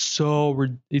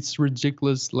 it's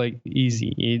ridiculous, like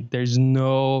easy. There's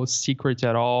no secret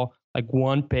at all. Like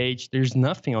one page, there's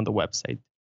nothing on the website.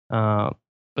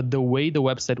 But the way the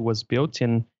website was built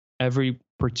and every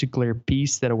particular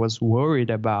piece that I was worried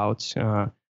about,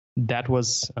 that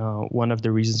was one of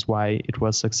the reasons why it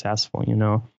was successful,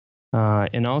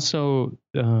 and also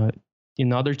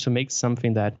in order to make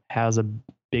something that has a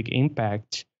big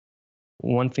impact,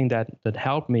 one thing that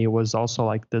helped me was also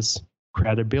like this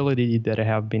credibility that I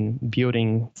have been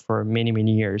building for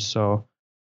many years. So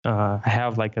I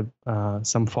have like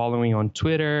some following on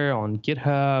Twitter, on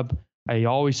GitHub. I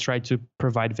always try to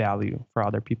provide value for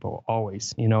other people,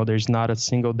 always. There's not a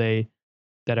single day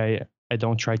that I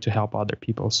don't try to help other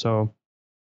people. So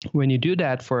when you do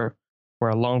that for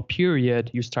a long period,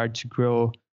 you start to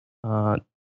grow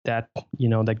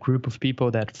that group of people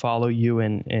that follow you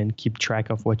and keep track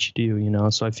of what you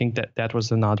do. So I think that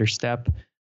was another step.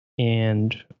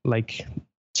 And like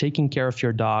taking care of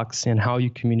your docs and how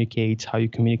you communicate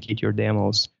your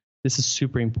demos, this is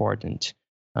super important.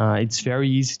 It's very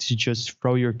easy to just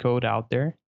throw your code out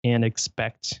there and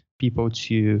expect people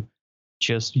to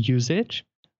just use it.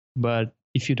 But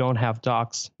if you don't have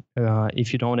docs,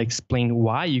 if you don't explain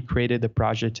why you created the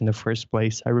project in the first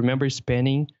place, I remember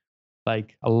spending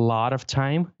like a lot of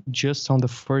time just on the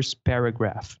first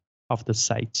paragraph of the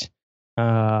site.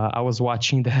 I was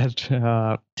watching that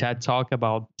TED talk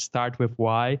about start with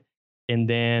why, and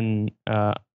then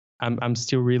I'm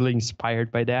still really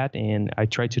inspired by that, and I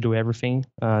try to do everything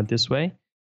this way.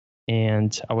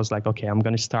 And I was like, okay, I'm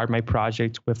going to start my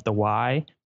project with the why,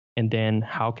 and then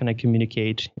how can I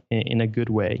communicate in a good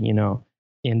way,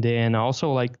 And then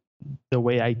also like the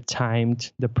way I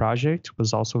timed the project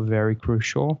was also very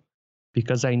crucial,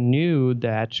 because I knew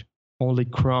that only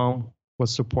Chrome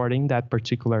was supporting that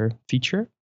particular feature.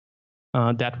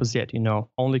 That was it,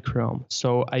 only Chrome.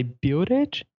 So I built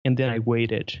it and then I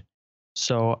waited.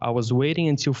 So I was waiting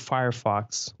until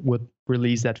Firefox would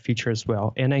release that feature as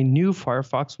well. And I knew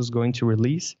Firefox was going to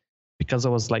release because I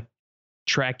was like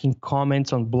tracking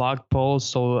comments on blog posts.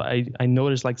 So I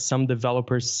noticed like some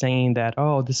developers saying that,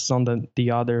 oh, this is on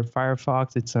the other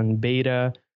Firefox, it's on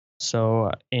beta.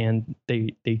 So, and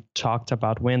they talked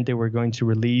about when they were going to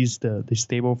release the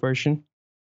stable version.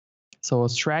 So I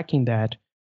was tracking that.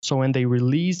 So when they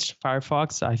released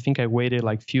Firefox, I think I waited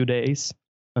like few days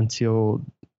until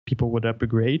people would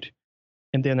upgrade,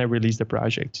 and then I released the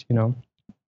project,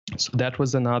 So that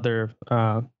was another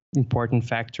important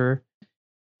factor.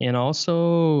 And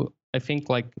also, I think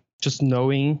like just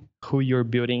knowing who you're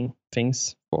building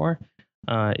things for,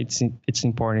 it's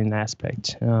important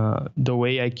aspect. The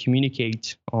way I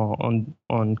communicate on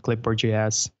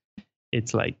clipboard.js,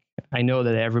 it's like I know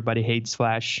that everybody hates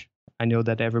Flash. I know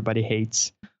that everybody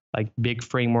hates like big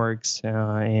frameworks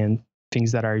and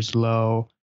things that are slow.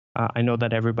 I know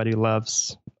that everybody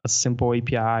loves a simple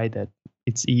API that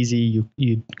it's easy.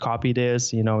 You copy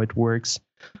this, it works.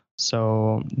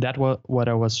 So that was what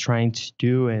I was trying to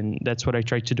do, and that's what I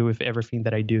try to do with everything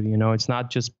that I do. It's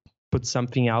not just put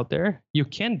something out there. You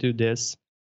can do this,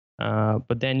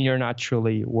 but then you're not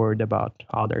truly worried about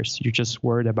others. You're just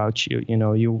worried about you.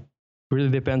 You really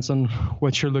depends on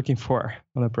what you're looking for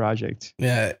on a project.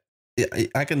 Yeah,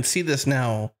 I can see this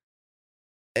now,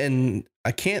 and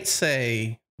I can't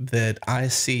say that I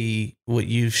see what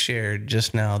you've shared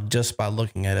just now just by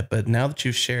looking at it, but now that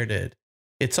you've shared it,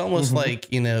 it's almost like,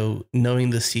 knowing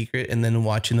the secret and then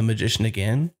watching The Magician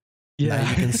again. Yeah. Now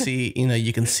you can see,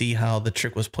 you can see how the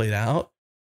trick was played out.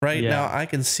 Right. Yeah. Now I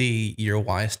can see your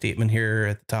why statement here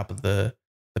at the top of the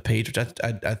page, which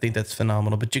I think that's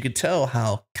phenomenal, but you could tell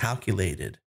how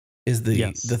calculated is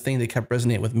the thing that kept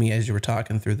resonating with me as you were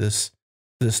talking through this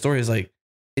story. Is like,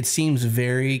 it seems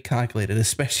very calculated,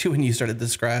 especially when you started to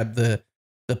describe the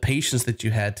patience that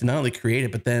you had to not only create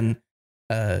it, but then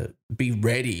be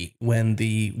ready when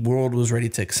the world was ready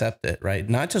to accept it, right?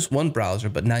 Not just one browser,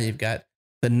 but now you've got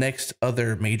the next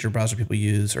other major browser people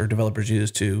use or developers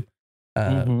use to,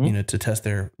 to test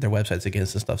their websites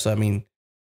against and stuff. So, I mean,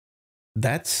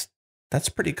 That's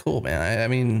pretty cool, man. I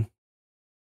mean,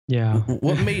 Yeah.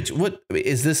 what made you, what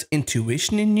is this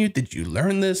intuition in you? Did you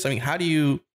learn this? I mean, how do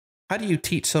you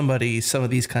teach somebody some of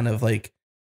these kind of like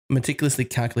meticulously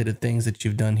calculated things that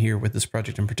you've done here with this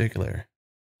project in particular?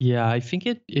 Yeah, I think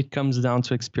it comes down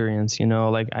to experience,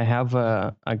 like I have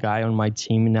a guy on my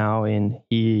team now, and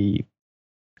he's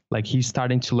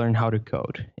starting to learn how to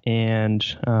code, and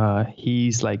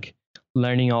he's like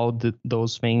learning all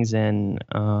those things, and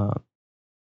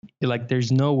like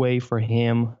there's no way for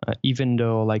him, even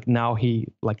though like now he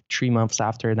like 3 months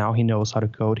after now he knows how to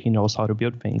code, he knows how to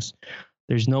build things.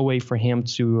 There's no way for him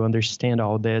to understand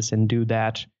all this and do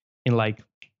that in like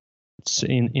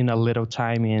in a little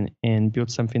time, and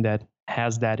build something that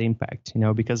has that impact,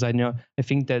 because I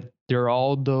think that there are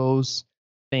all those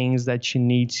things that you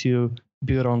need to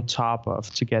build on top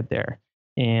of to get there.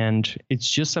 And it's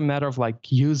just a matter of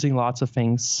like using lots of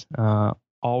things,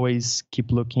 always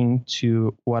keep looking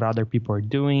to what other people are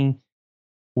doing,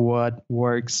 what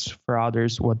works for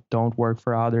others, what don't work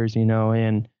for others,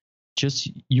 and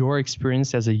just your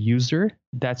experience as a user,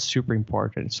 that's super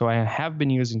important. So I have been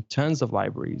using tons of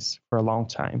libraries for a long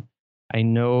time. I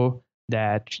know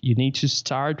that you need to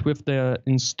start with the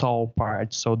install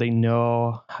part so they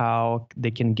know how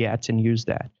they can get and use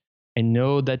that. I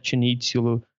know that you need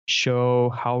to show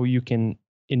how you can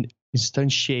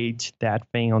instantiate that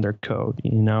thing on their code,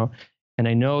 And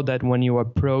I know that when you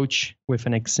approach with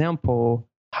an example,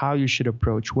 how you should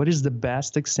approach, what is the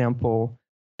best example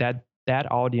that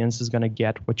audience is going to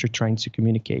get what you're trying to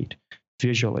communicate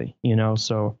visually,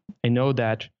 So I know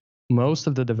that most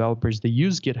of the developers, they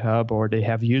use GitHub or they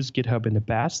have used GitHub in the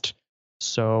past.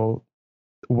 So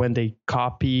when they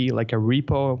copy like a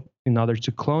repo in order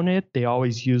to clone it, they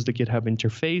always use the GitHub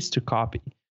interface to copy.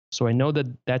 So I know that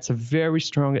that's a very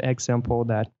strong example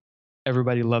that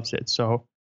everybody loves it. So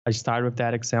I start with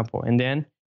that example, and then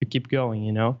you keep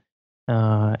going,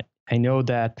 I know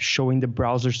that showing the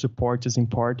browser support is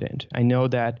important. I know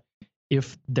that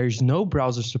if there's no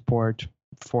browser support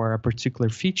for a particular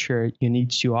feature, you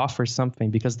need to offer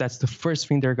something, because that's the first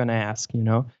thing they're going to ask,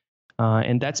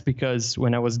 And that's because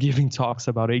when I was giving talks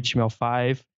about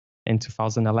HTML5 in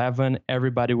 2011,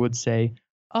 everybody would say,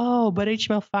 oh, but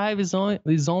HTML5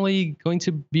 is only going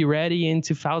to be ready in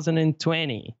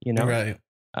 2020, Right.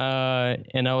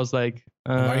 And I was like,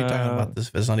 why are you talking about this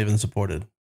if it's not even supported?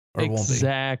 Or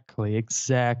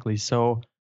Exactly. So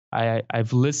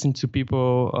I've listened to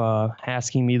people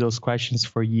asking me those questions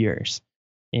for years,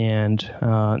 and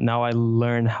now I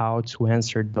learn how to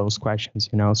answer those questions.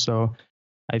 So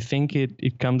I think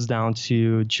it comes down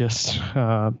to just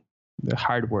the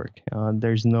hard work.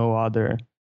 There's no other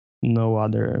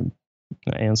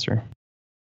answer.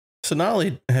 So not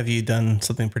only have you done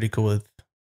something pretty cool with,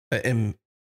 and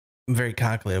very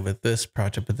calculated with this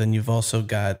project, but then you've also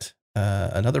got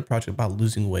another project about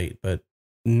losing weight, but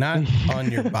not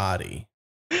on your body.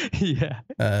 Yeah.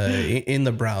 In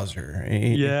the browser.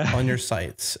 Yeah. On your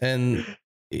sites. And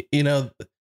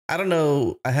I don't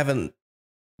know. I haven't,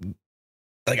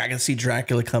 like, I can see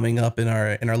Dracula coming up in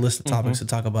our list of topics to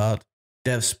talk about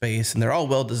dev space, and they're all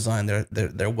well designed.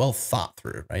 They're well thought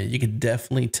through, right? You can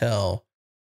definitely tell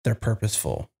they're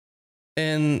purposeful.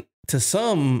 And to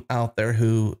some out there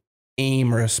who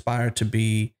aim or aspire to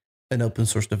be an open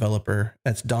source developer,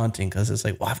 that's daunting, because it's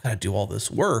like, well, I've got to do all this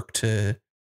work to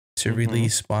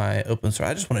release my open source.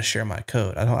 I just want to share my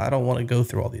code. I don't want to go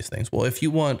through all these things. Well, if you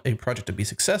want a project to be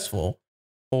successful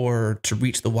or to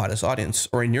reach the widest audience,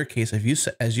 or in your case,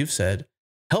 as you've said,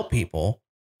 help people,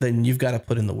 then you've got to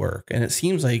put in the work. And it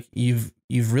seems like you've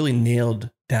really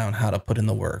nailed down how to put in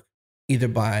the work, either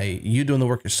by you doing the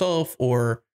work yourself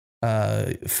or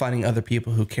finding other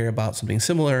people who care about something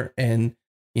similar, and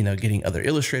getting other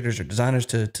illustrators or designers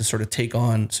to sort of take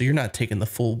on. So you're not taking the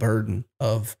full burden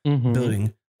of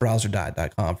building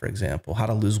browserdiet.com, for example, how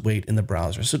to lose weight in the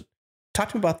browser. So talk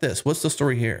to me about this. What's the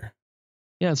story here?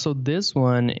 Yeah, so this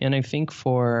one, and I think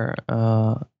for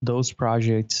those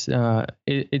projects,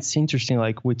 it's interesting.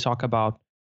 Like we talk about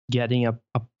getting a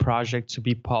project to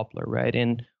be popular, right?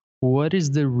 And what is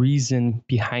the reason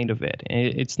behind of it?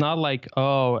 It's not like,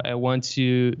 oh, I want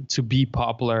to be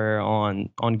popular on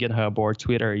GitHub or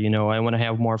Twitter. I want to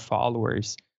have more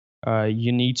followers.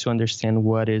 You need to understand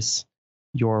what is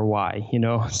your why.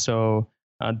 So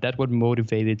that what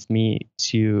motivated me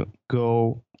to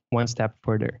go one step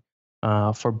further.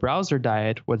 For Browser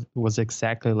Diet was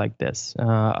exactly like this.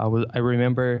 I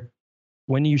remember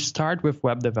when you start with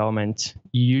web development,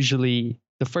 usually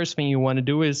the first thing you want to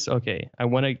do is, okay, I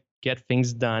want to get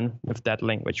things done with that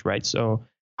language, right? So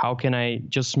how can I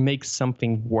just make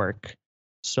something work?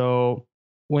 So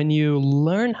when you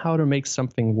learn how to make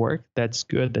something work, that's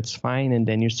good, that's fine, and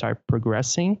then you start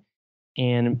progressing.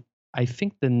 And I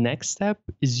think the next step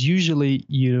is usually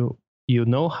you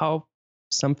know how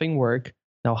something work.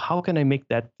 Now, how can I make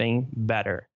that thing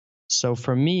better? So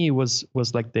for me, it was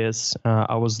like this.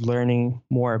 I was learning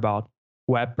more about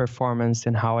web performance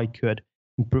and how I could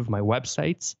improve my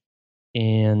websites.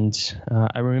 And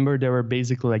I remember there were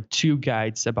basically like 2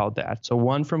 guides about that. So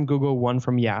one from Google, one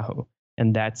from Yahoo,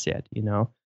 and that's it, you know.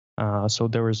 So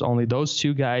there was only those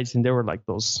 2 guides, and there were like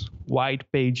those white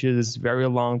pages, very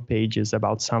long pages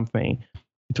about something.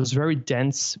 It was very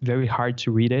dense, very hard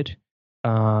to read it.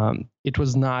 It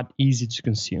was not easy to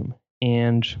consume,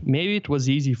 and maybe it was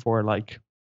easy for like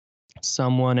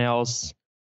someone else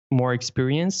more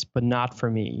experienced, but not for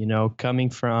me. You know,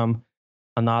 coming from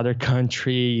another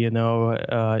country, you know,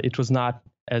 it was not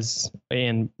as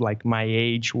in like my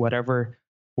age, whatever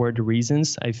were the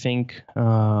reasons. I think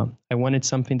I wanted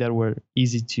something that were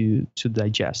easy to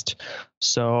digest.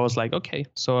 So I was like, okay,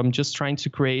 so I'm just trying to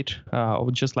create. I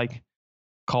would just like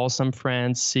call some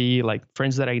friends, see like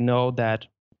friends that I know that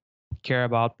care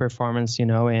about performance, you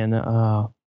know, and I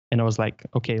was like,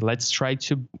 okay, let's try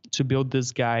to build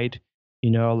this guide.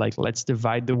 You know, like let's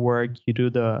divide the work. You do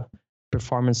the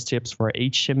performance tips for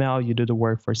HTML, you do the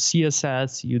work for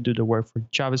CSS, you do the work for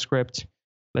JavaScript.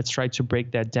 Let's try to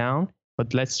break that down,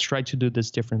 but let's try to do this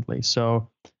differently. So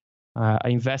I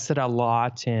invested a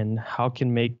lot in how can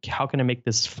I make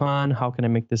this fun? How can I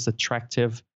make this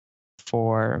attractive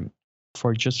for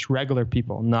just regular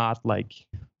people, not like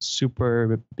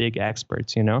super big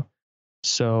experts, you know?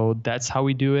 So that's how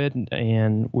we do it,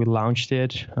 and we launched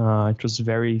it. It was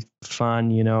very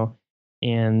fun, you know.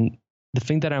 And the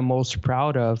thing that I'm most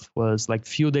proud of was like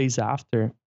few days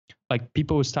after, like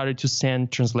people started to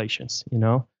send translations, you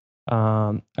know.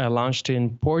 I launched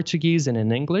in Portuguese and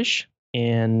in English,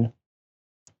 and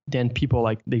then people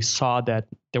like they saw that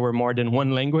there were more than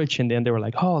one language, and then they were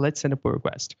like, oh, let's send a pull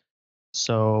request.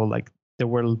 So like there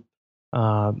were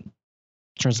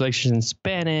translations in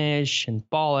Spanish and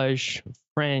Polish,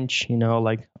 French, you know,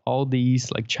 like all these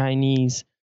like Chinese,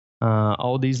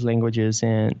 all these languages,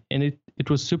 and it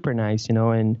was super nice, you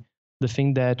know. And the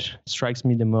thing that strikes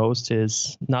me the most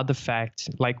is not the fact,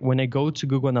 like when I go to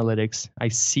Google Analytics, I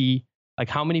see like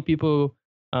how many people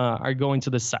are going to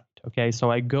the site. Okay,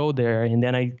 so I go there and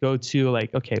then I go to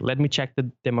like, okay, let me check the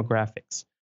demographics.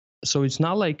 So it's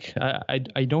not like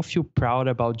I don't feel proud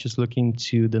about just looking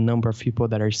to the number of people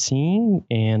that are seeing,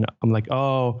 and I'm like,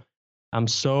 oh, I'm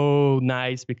so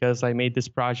nice because I made this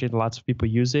project, lots of people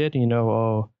use it, you know.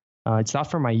 Oh, it's not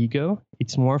for my ego.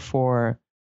 It's more for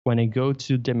when I go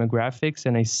to demographics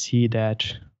and I see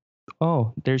that,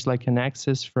 oh, there's like an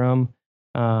access from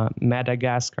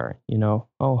Madagascar, you know.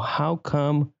 Oh, how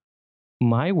come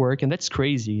my work, and that's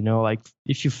crazy, you know, like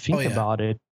if you think about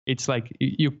it, it's like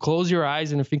you close your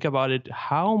eyes and you think about it,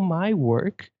 how my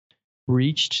work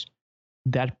reached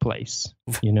that place,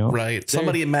 you know? Right.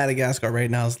 Somebody in Madagascar right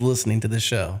now is listening to this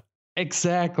show.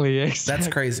 Exactly. That's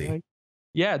crazy. Like,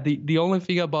 yeah, the only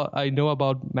thing I know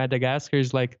about Madagascar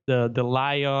is like the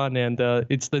lion, and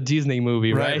it's the Disney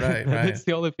movie, right? Right. That's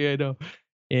the only thing I know.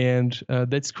 And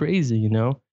that's crazy, you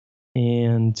know?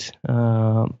 And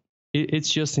it's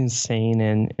just insane,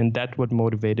 and that's what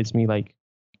motivates me. Like,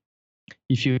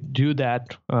 if you do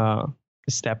that a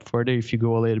step further, if you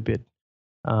go a little bit,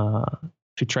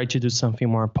 if you try to do something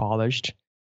more polished,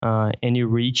 and you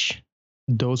reach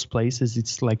those places,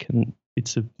 it's like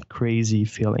it's a crazy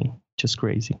feeling, just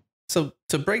crazy. So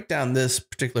to break down this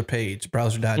particular page,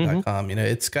 browserdiet.com, you know,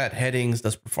 it's got headings.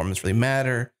 Does performance really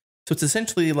matter? So it's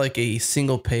essentially like a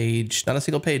single page, not a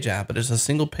single page app, but it's a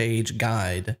single page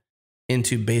guide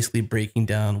into basically breaking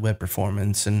down web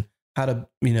performance and how to,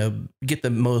 you know, get the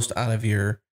most out of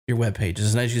your web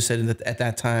pages. And as you said, at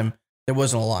that time, there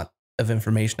wasn't a lot of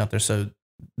information out there. So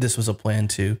this was a plan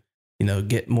to, you know,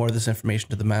 get more of this information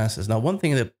to the masses. Now, one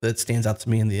thing that stands out to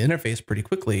me in the interface pretty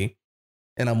quickly,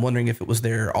 and I'm wondering if it was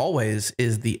there always,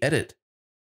 is the edit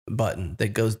button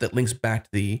that links back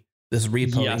to this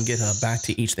repo and GitHub back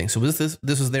to each thing. So this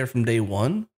was there from day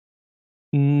one?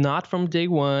 Not from day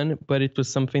one, but it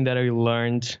was something that I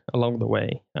learned along the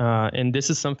way. And this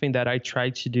is something that I try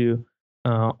to do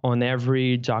on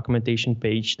every documentation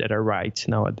page that I write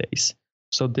nowadays.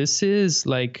 So this is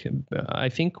like, I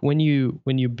think when you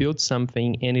build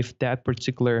something, and if that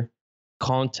particular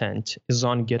content is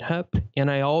on GitHub, and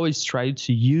I always try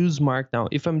to use Markdown.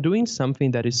 If I'm doing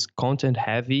something that is content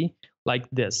heavy, like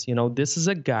this, you know, this is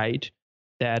a guide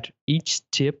that each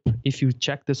tip, if you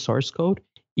check the source code,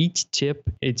 each tip,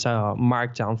 it's a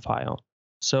Markdown file.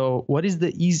 So what is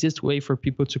the easiest way for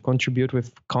people to contribute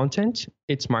with content?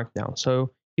 It's Markdown. So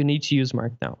you need to use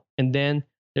Markdown. And then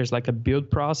there's like a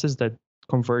build process that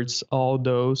converts all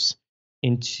those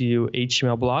into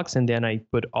HTML blocks, and then I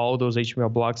put all those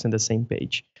HTML blocks in the same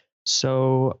page.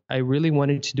 So I really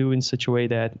wanted to do in such a way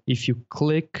that if you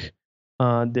click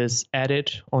this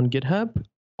edit on GitHub,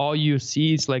 all you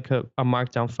see is like a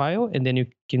Markdown file, and then you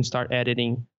can start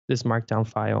editing this Markdown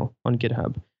file on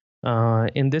GitHub.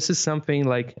 And this is something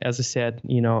like, as I said,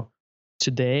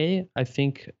 today, I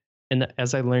think, and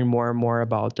as I learn more and more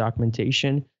about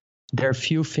documentation, there are a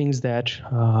few things that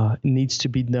needs to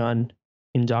be done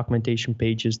in documentation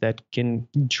pages that can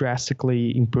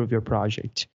drastically improve your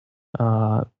project.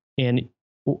 And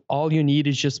all you need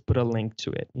is just put a link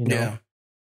to it. Yeah.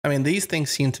 I mean, these things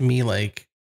seem to me like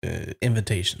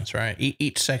invitations, right?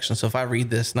 Each section. So if I read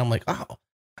this and I'm like, oh,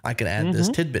 I can add this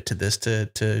tidbit to this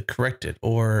to correct it,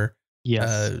 or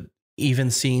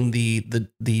even seeing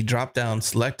the drop down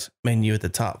select menu at the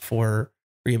top for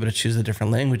you're able to choose the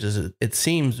different languages. It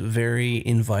seems very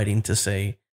inviting to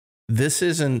say, this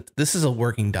is a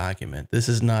working document. This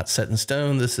is not set in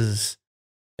stone.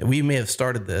 We may have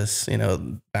started this,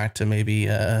 back to maybe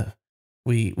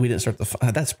we didn't start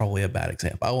that's probably a bad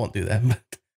example. I won't do that.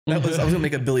 But I was gonna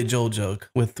make a Billy Joel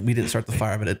joke with we didn't start the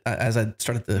fire, but as I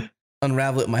started to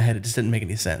unravel it in my head, it just didn't make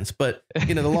any sense. But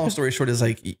the long story short is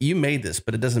like, you made this,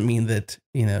 but it doesn't mean that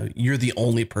you're the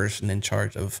only person in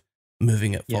charge of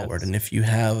moving it forward. And if you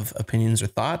have opinions or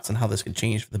thoughts on how this could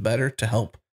change for the better to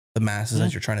help the masses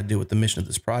as you're trying to do with the mission of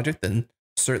this project, then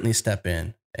certainly step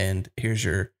in. And here's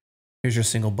your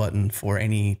single button for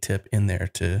any tip in there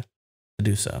to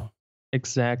do so.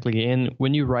 Exactly. And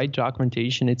when you write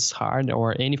documentation, it's hard,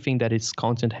 or anything that is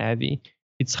content heavy,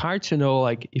 it's hard to know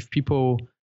like if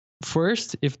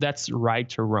that's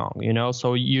right or wrong,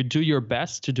 so you do your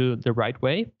best to do the right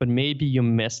way, but maybe you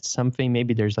missed something.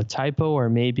 Maybe there's a typo, or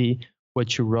maybe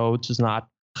what you wrote is not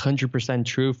 100%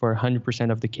 true for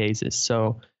 100% of the cases.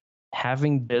 So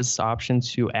having this option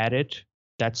to edit,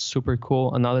 that's super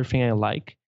cool. Another thing I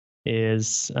like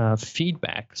is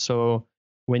feedback. So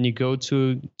when you go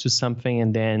to something,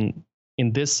 and then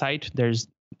in this site,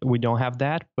 we don't have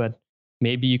that, but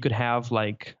maybe you could have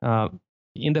like,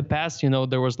 in the past,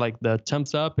 there was like the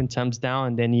thumbs up and thumbs down,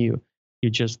 and then you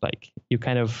just like, you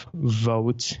kind of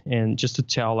vote, and just to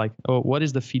tell like, oh, what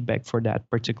is the feedback for that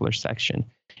particular section?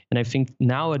 And I think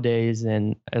nowadays,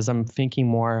 and as I'm thinking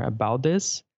more about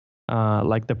this,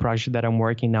 like the project that I'm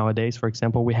working nowadays, for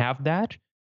example, we have that,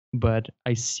 but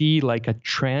I see like a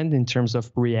trend in terms of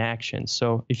reaction.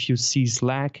 So if you see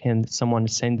Slack and someone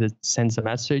sends a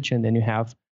message, and then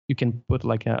you can put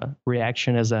like a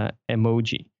reaction as a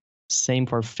emoji. Same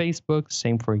for Facebook,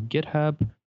 same for GitHub.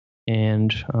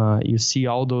 And you see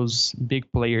all those big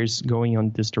players going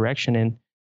on this direction.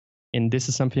 And this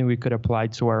is something we could apply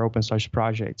to our open source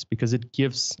projects, because it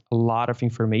gives a lot of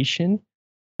information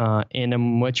and a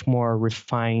much more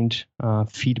refined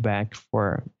feedback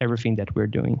for everything that we're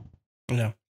doing.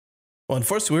 Yeah. Well,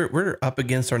 unfortunately, we're up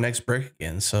against our next break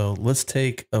again. So let's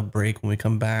take a break. When we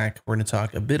come back, we're going to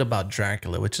talk a bit about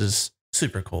Dracula, which is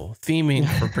super cool. Theming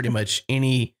for pretty much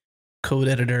any code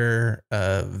editor,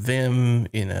 Vim,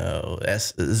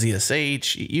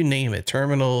 ZSH, you name it,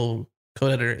 terminal,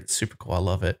 code editor. It's super cool. I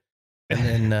love it.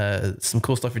 And then some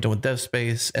cool stuff you're doing with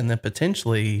DevSpace. And then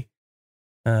potentially,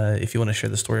 if you want to share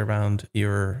the story around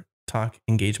your talk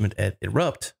engagement at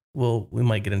Erupt, we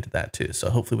might get into that too. So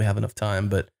hopefully we have enough time,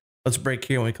 but let's break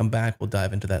here. When we come back, we'll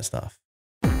dive into that stuff.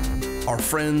 Our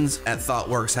friends at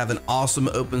ThoughtWorks have an awesome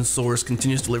open source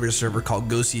continuous delivery server called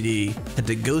GoCD. Head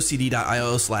to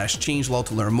gocd.io/changelog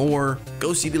to learn more.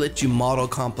 GoCD lets you model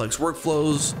complex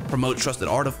workflows, promote trusted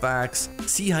artifacts,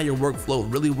 see how your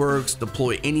workflow really works,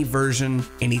 deploy any version,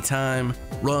 anytime,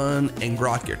 run and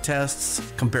grok your tests,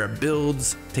 compare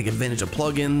builds, take advantage of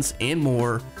plugins, and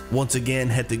more. Once again,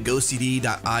 head to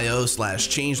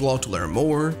gocd.io/changelog to learn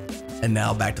more. And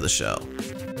now back to the show.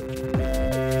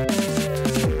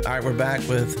 All right, we're back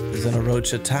with Zeno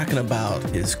Rocha talking about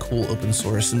his cool open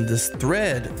source, and this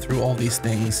thread through all these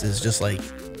things is just like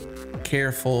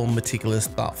careful, meticulous,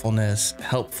 thoughtfulness,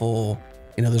 helpful.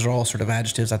 Those are all sort of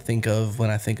adjectives I think of when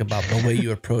I think about the way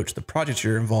you approach the project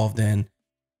you're involved in.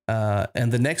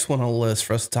 And the next one on the list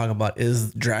for us to talk about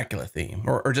is Dracula Theme,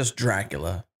 or just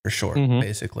Dracula for short,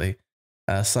 basically.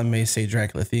 Some may say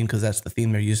Dracula Theme because that's the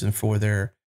theme they're using for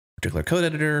their particular code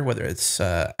editor, whether it's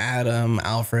Atom,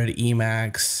 Alfred,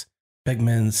 Emacs,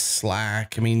 Pigments,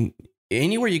 Slack. I mean,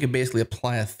 anywhere you could basically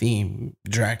apply a theme,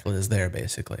 Dracula is there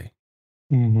basically.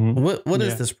 What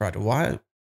is this project?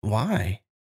 Why?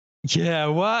 Yeah,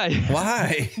 why?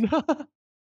 Why?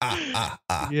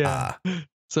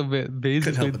 So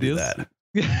basically this.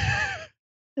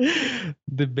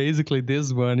 Basically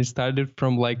this one started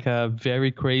from like a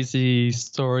very crazy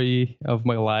story of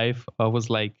my life. I was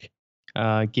like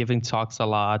giving talks a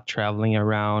lot, traveling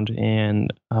around,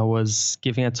 and I was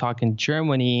giving a talk in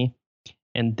Germany.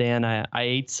 And then I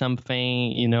ate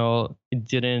something, it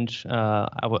didn't,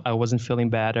 I wasn't feeling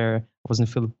better. I wasn't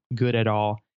feeling good at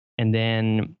all. And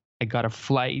then I got a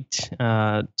flight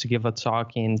to give a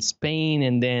talk in Spain.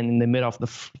 And then in the middle of the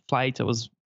flight, I was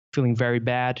feeling very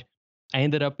bad. I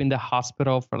ended up in the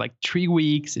hospital for like 3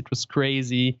 weeks. It was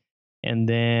crazy. And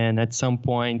then at some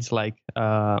point, like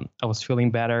I was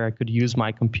feeling better. I could use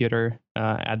my computer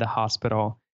at the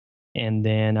hospital. And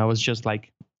then I was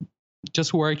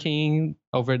just working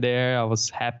over there. I was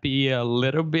happy a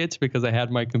little bit because I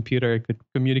had my computer. I could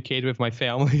communicate with my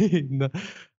family.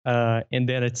 And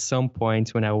then at some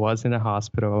point when I was in the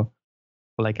hospital,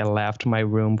 like I left my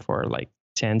room for like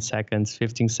 10 seconds,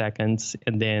 15 seconds,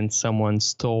 and then someone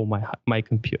stole my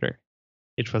computer.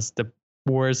 It was the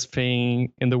worst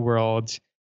thing in the world.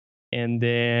 And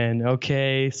then,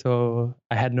 okay, so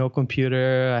I had no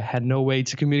computer. I had no way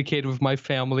to communicate with my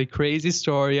family. Crazy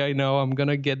story, I know. I'm going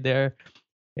to get there.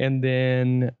 And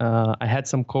then I had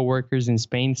some coworkers in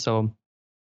Spain, so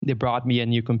they brought me a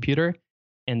new computer.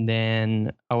 And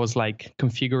then I was like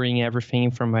configuring everything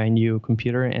from my new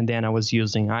computer. And then I was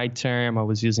using iTerm, I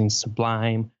was using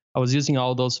Sublime, I was using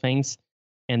all those things.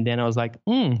 And then I was like,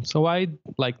 so I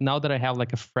like now that I have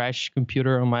like a fresh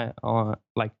computer on my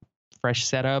like fresh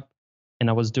setup, and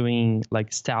I was doing like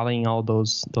installing all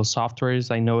those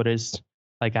softwares, I noticed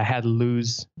like I had to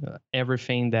lose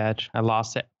everything, that I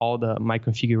lost all my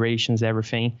configurations,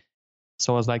 everything.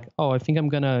 So I was like, I think I'm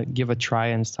gonna give a try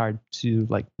and start to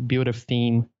like build a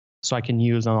theme so I can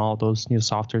use on all those new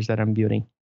softwares that I'm building,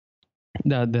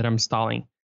 that I'm installing.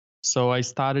 So I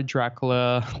started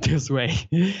Dracula this way.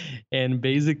 And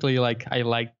basically, like, I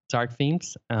like dark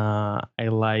themes. I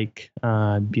like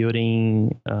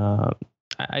building.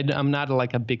 I'm not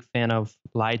like a big fan of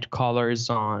light colors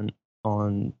on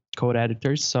code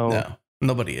editors. So no,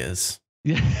 nobody is.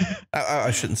 Yeah,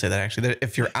 I shouldn't say that actually.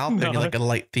 If you're out there, and you like a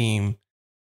light theme,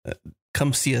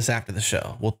 come see us after the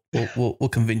show. We'll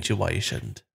convince you why you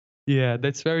shouldn't. Yeah,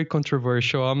 that's very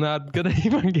controversial. I'm not gonna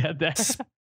even get that.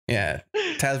 Yeah,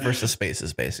 Taz versus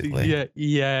Spaces, basically.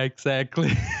 Yeah,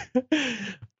 exactly.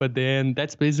 But then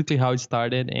that's basically how it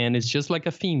started, and it's just like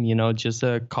a theme, just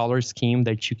a color scheme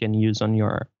that you can use on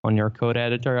your code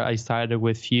editor. I started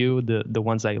with few, the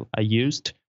ones I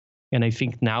used, and I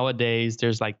think nowadays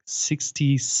there's like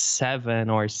 67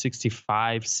 or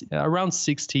 65, around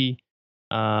 60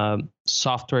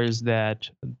 softwares that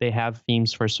they have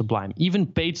themes for Sublime, even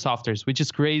paid softwares, which is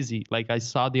crazy. Like I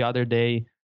saw the other day,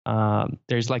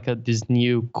 there's like this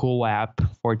new cool app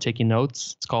for taking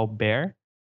notes. It's called Bear,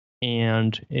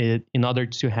 and in order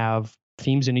to have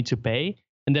themes you need to pay,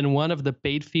 and then one of the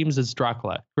paid themes is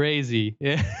Dracula. Crazy.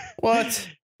 What?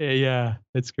 Yeah,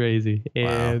 it's crazy.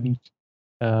 Wow. And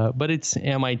but it's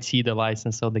MIT, the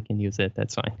license, so they can use it.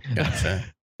 That's fine. Gotcha.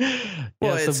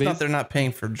 Well, it's not they're not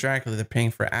paying for Dracula, they're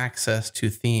paying for access to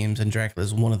themes, and Dracula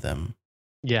is one of them.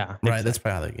 Yeah, right. Exactly. That's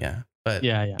probably But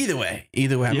yeah. Either way.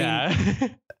 I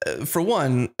mean, for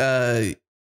one,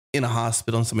 in a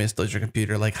hospital and somebody steals your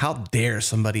computer, like how dare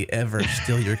somebody ever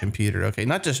steal your computer? Okay,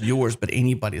 not just yours, but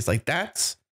anybody's. Like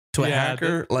that's to a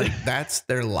hacker, like that's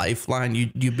their lifeline.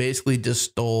 You basically just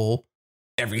stole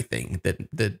everything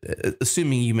that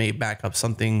assuming you may back up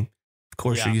something. Of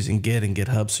course, you're using Git and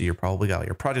GitHub, so you're probably got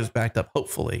your projects backed up.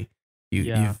 Hopefully,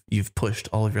 you've pushed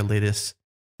all of your latest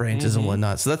branches and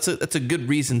whatnot. So that's a good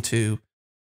reason to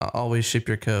always ship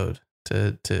your code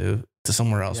to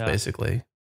somewhere else, basically.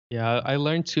 Yeah, I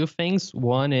learned two things.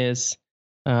 One is,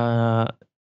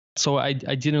 so I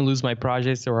didn't lose my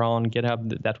projects; they were all on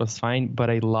GitHub. That was fine, but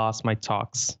I lost my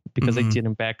talks because I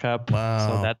didn't back up.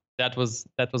 Wow. So that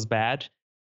was bad.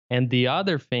 And the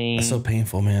other thing, that's so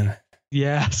painful, man.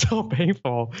 Yeah, so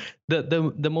painful.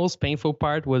 The most painful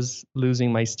part was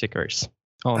losing my stickers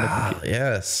on the computer.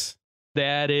 Yes.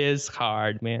 That is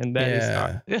hard, man. That is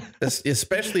hard.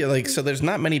 Especially like, so there's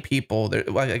not many people there.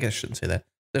 Well, I guess I shouldn't say that.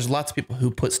 There's lots of people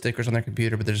who put stickers on their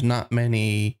computer, but there's not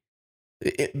many.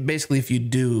 Basically, if you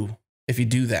do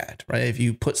that, right? If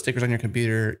you put stickers on your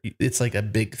computer, it's like a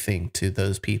big thing to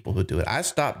those people who do it. I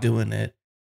stopped doing it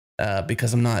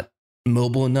because I'm not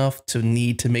mobile enough to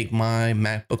need to make my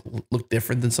MacBook look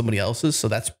different than somebody else's. So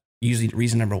that's usually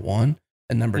reason number one.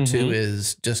 And number two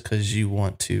is just because you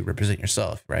want to represent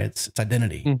yourself, right? It's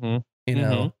identity, you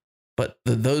know. But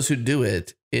those who do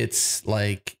it, it's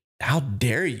like, how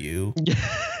dare you?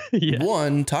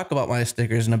 One, talk about my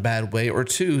stickers in a bad way, or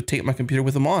two, take my computer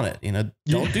with them on it. You know,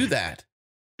 don't do that.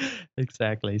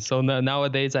 Exactly. So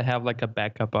nowadays I have like a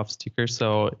backup of stickers.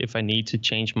 So if I need to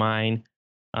change mine,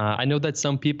 I know that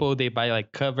some people they buy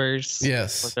like covers for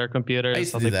Yes. their I computers.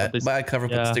 used So to do they put that. this. Buy a cover,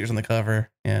 put the Yeah, stickers on the cover.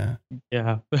 Yeah.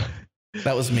 yeah,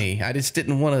 That was me. I just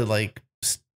didn't want to like,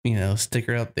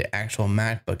 sticker up the actual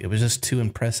MacBook. It was just too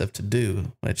impressive to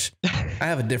do, which I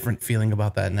have a different feeling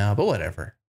about that now, but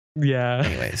whatever. yeah.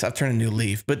 Anyways, I've turned a new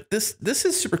leaf, but this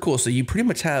is super cool. So you pretty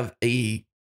much have a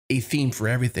theme for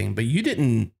everything, but you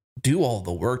didn't do all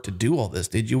the work to do all this,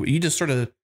 did you? You just sort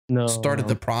of No, started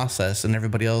the no. process, and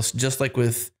everybody else, just like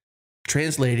with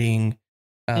translating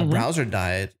Mm-hmm, browser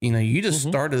diet, you just mm-hmm,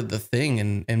 started the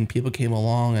thing, and people came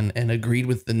along and agreed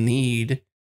with the need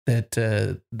that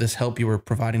this help you were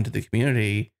providing to the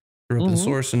community through open mm-hmm.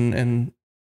 source, and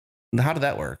how did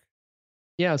that work?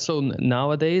 Yeah, so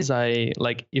nowadays I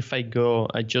like if I go,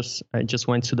 I just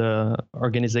went to the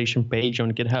organization page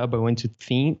on GitHub. I went to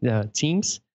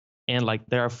teams, and like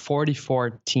there are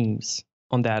 44 teams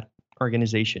on that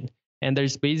organization, and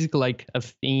there's basically like a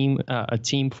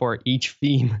team for each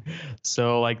theme.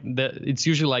 So like it's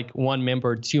usually like one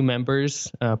member, two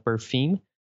members per theme.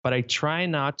 But I try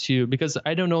not to because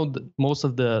I don't know most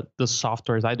of the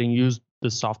softwares. I don't use the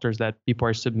softwares that people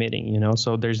are submitting,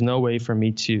 So there's no way for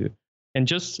me to and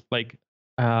just like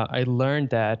I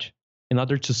learned that in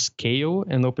order to scale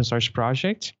an open source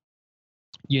project,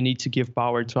 you need to give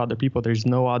power to other people. There's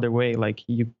no other way. Like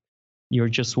you're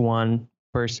just one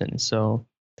person. So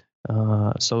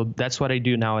that's what I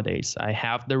do nowadays. I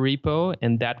have the repo,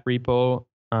 and that repo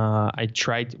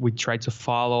we try to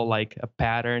follow like a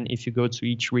pattern. If you go to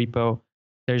each repo,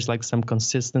 there's like some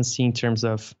consistency in terms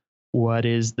of what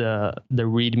is the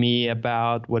README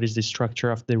about, what is the structure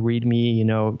of the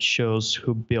README, shows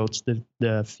who built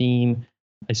the theme,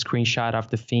 a screenshot of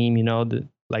the theme, the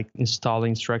like install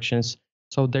instructions.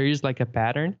 So there is like a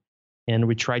pattern, and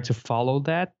we try to follow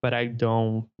that, but I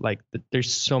don't like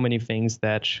there's so many things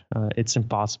that it's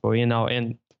impossible,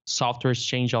 and softwares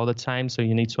change all the time, so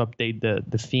you need to update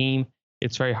the theme.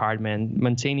 It's very hard, man.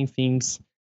 Maintaining themes,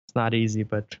 it's not easy,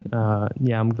 but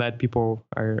yeah, I'm glad people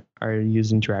are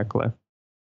using Dracula.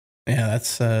 Yeah,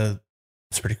 that's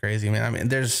pretty crazy, man. I mean,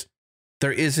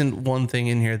 there isn't one thing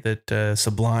in here that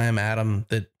Sublime, Atom,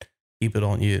 that people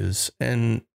don't use,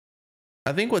 and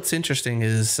I think what's interesting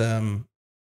is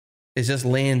just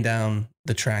laying down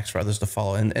the tracks for others to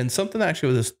follow. And something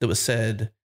actually that was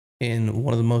said in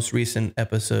one of the most recent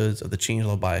episodes of the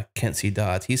Changelog by Kent C.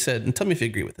 Dodds. He said, and tell me if you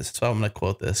agree with this. So I'm going to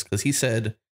quote this because he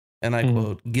said, and I Mhm.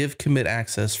 quote, "Give commit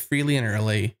access freely and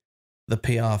early. The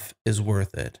payoff is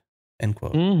worth it." End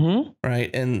quote. Mhm.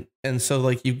 Right. And so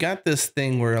like you've got this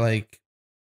thing where like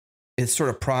it's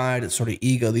sort of pride, it's sort of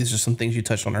ego. These are some things you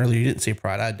touched on earlier. You didn't say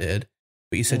pride, I did,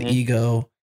 but you said Mhm. ego.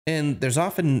 And there's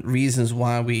often reasons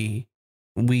why we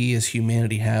as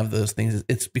humanity have those things.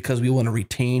 It's because we want to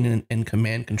retain and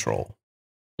command control.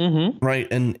 Mhm. Right.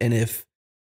 And if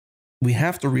we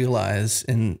have to realize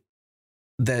and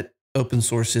that open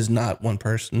source is not one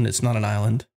person, it's not an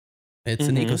island, it's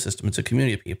an Mhm. ecosystem, it's a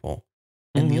community of people.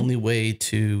 And the Mhm. only way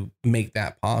to make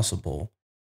that possible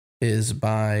is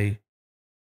by,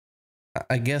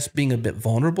 I guess, being a bit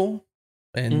vulnerable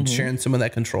and Mhm. sharing some of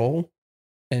that control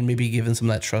and maybe giving some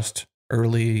of that trust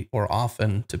early or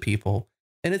often to people.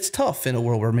 And it's tough in a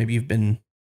world where maybe you've been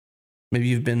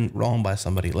wronged by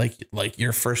somebody, like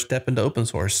your first step into open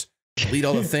source, delete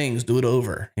all the things, do it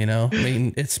over. I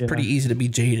mean, it's pretty Yeah. easy to be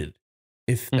jaded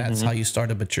if that's how Mhm. you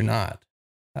started, but you're not.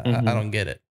 I Mhm. don't get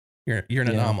it. You're an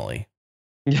Yeah. anomaly.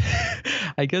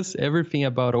 I guess everything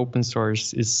about open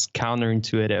source is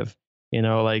counterintuitive.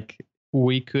 Like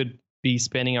we could be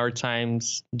spending our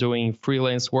times doing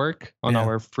freelance work on Yeah.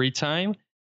 our free time.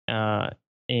 Uh,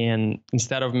 and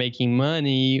instead of making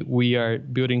money, we are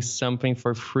building something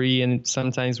for free. And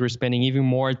sometimes we're spending even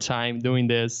more time doing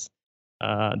this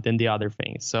than the other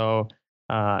thing. So,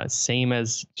 same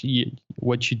as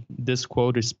this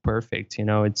quote is perfect.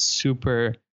 It's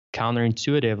super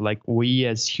counterintuitive. Like we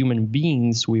as human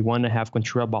beings, we want to have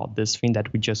control about this thing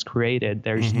that we just created.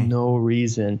 There's Hmm. no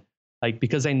reason, like,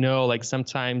 because I know like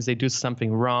sometimes they do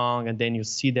something wrong and then you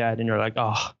see that and you're like,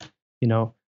 oh, you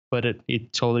know but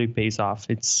it totally pays off.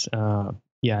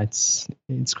 Yeah, it's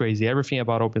crazy. Everything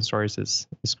about open source is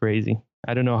crazy.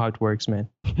 I don't know how it works, man.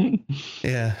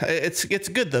 Yeah, it's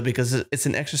good though because it's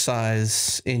an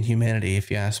exercise in humanity. If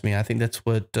you ask me, I think that's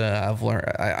what I've learned.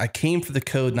 I came for the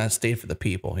code, not stayed for the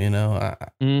people.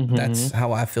 That's Hmm.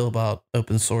 how I feel about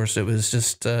open source. It was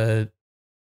just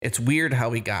it's weird how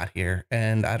we got here,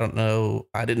 and I don't know.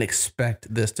 I didn't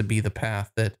expect this to be the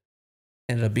path that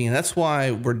ended up being. That's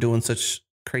why we're doing such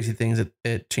crazy things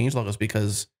at Changelog, is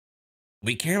because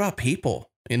we care about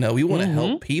people. You know, we want to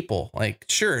help people. Like,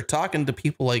 sure, talking to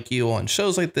people like you on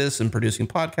shows like this and producing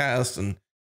podcasts and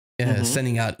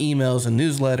sending out emails and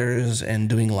newsletters and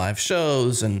doing live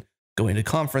shows and going to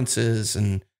conferences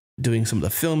and doing some of the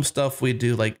film stuff we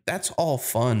do. Like, that's all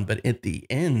fun. But at the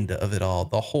end of it all,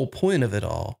 the whole point of it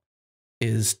all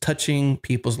is touching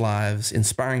people's lives,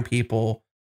 inspiring people,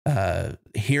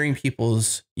 hearing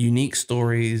people's unique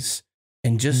stories,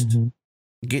 and just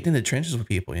getting in the trenches with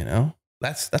people. You know,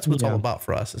 that's what it's all about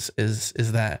for us.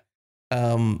 Is that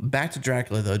back to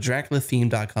Dracula though?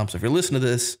 DraculaTheme.com. So if you're listening to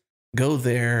this, go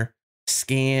there,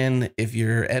 scan. If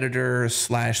your editor /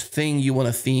 thing you want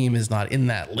to theme is not in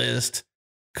that list,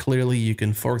 clearly you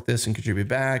can fork this and contribute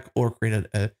back, or create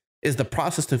is the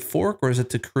process to fork, or is it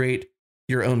to create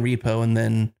your own repo and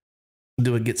then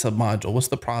do a Git sub module? What's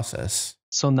the process?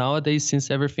 So nowadays, since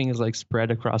everything is like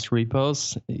spread across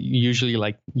repos, usually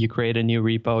like you create a new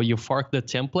repo, you fork the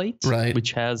template, right,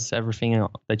 which has everything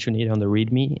that you need on the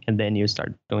README, and then you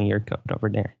start doing your code over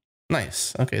there.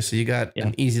 Nice. Okay, so you got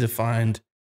an easy to find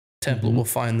template. We'll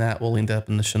find that. We'll link that up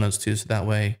in the show notes too, so that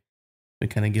way we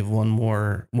kind of give one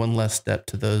less step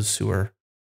to those who are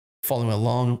following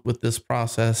along with this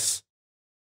process.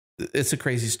 It's a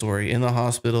crazy story. In the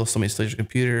hospital, somebody steals your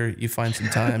computer, you find some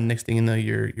time, next thing you know,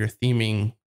 you're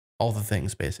theming all the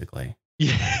things basically.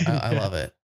 I love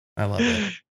it. I love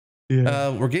it. Yeah.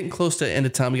 We're getting close to the end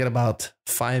of time. We got about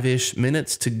 5-ish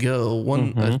minutes to go.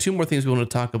 Two more things we want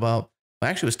to talk about. Well,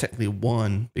 actually, it was technically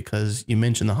one, because you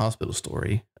mentioned the hospital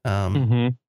story.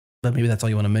 But maybe that's all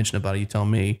you want to mention about it. You tell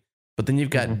me. But then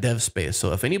you've got DevSpace.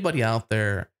 So if anybody out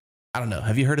there, I don't know,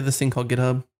 have you heard of this thing called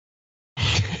GitHub?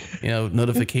 You know,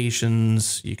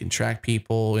 notifications, you can track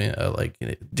people,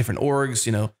 different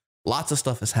orgs, lots of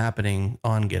stuff is happening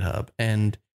on GitHub.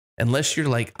 And unless you're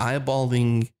like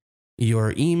eyeballing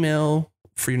your email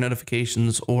for your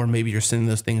notifications, or maybe you're sending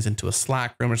those things into a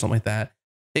Slack room or something like that,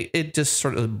 it just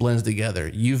sort of blends together.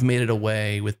 You've made it a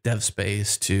way with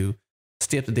DevSpace to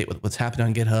stay up to date with what's happening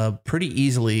on GitHub pretty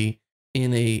easily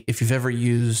if you've ever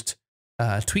used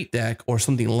TweetDeck or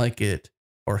something like it,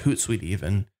 or Hootsuite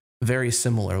even. Very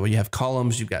similar, where you have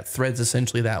columns, you've got threads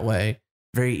essentially that way.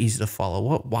 Very easy to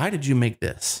follow. Why did you make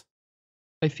this?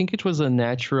 I think it was a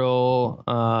natural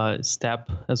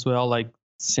step as well. Like,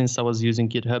 since I was using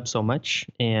GitHub so much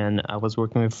and I was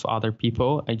working with other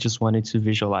people, I just wanted to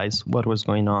visualize what was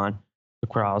going on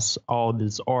across all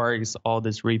these orgs, all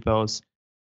these repos.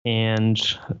 And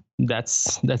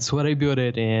that's what I built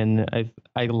it. And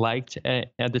I liked,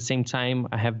 at the same time,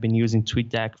 I have been using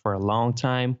TweetDeck for a long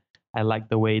time. I like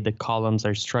the way the columns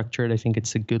are structured. I think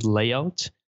it's a good layout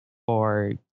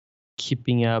for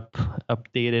keeping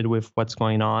updated with what's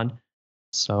going on.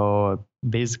 So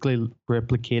basically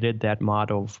replicated that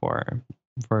model for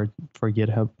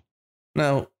GitHub.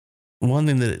 Now, one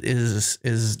thing that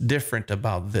is different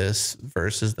about this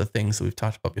versus the things that we've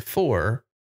talked about before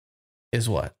is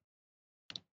what?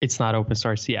 It's not open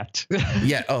source yet.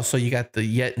 Yeah. Oh, so you got the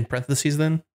yet in parentheses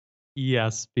then?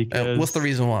 Yes, because what's the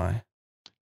reason why?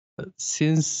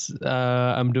 Since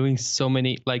I'm doing so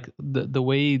many, like the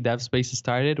way DevSpace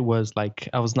started was like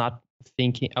I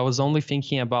was only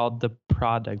thinking about the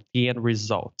product, the end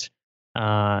result,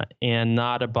 and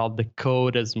not about the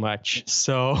code as much.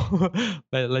 So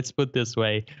let's put it this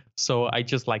way. So I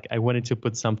wanted to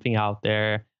put something out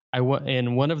there.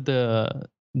 And one of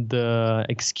the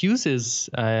excuses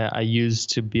I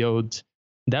used to build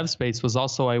DevSpace was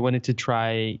also I wanted to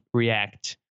try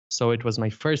React. So it was my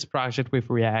first project with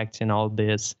React and all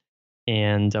this.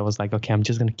 And I was like, okay, I'm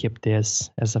just going to keep this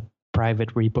as a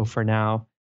private repo for now.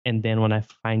 And then when I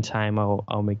find time,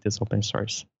 I'll make this open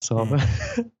source. So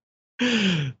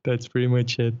that's pretty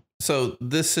much it. So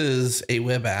this is a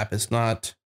web app. It's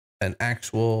not an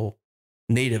actual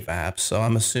native app. So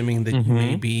I'm assuming that you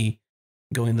may be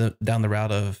going down the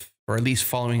route of, or at least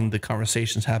following the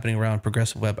conversations happening around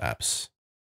progressive web apps.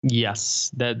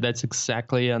 Yes, that's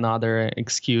exactly another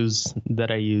excuse that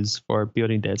I use for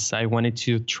building this. I wanted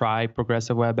to try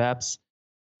progressive web apps,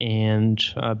 and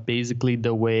basically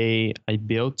the way I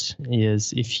built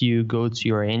is if you go to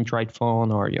your Android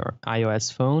phone or your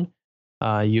iOS phone,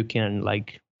 you can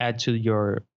like add to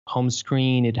your home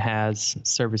screen. It has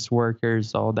service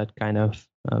workers, all that kind of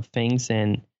things,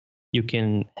 and you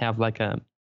can have like a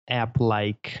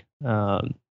app-like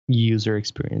user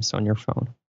experience on your phone.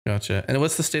 Gotcha. And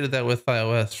what's the state of that with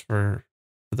iOS for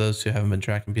those who haven't been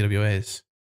tracking PWAs?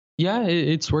 Yeah,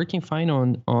 it's working fine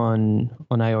on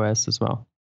iOS as well.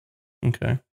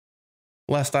 Okay.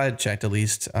 Last I had checked, at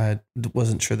least, I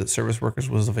wasn't sure that service workers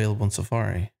was available in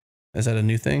Safari. Is that a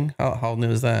new thing? How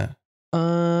new is that?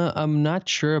 I'm not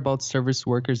sure about service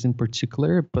workers in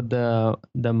particular, but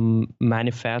the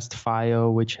manifest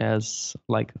file, which has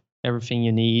like everything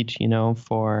you need,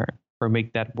 for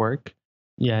make that work.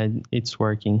 Yeah, it's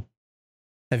working.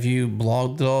 Have you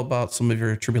blogged at all about some of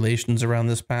your tribulations around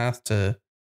this path to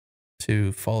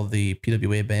follow the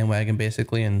PWA bandwagon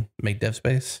basically and make dev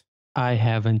space? I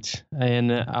haven't,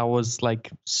 and I was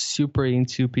like super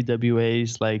into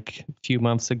PWAs like a few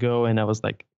months ago, and I was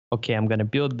like, okay, I'm gonna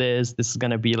build this. This is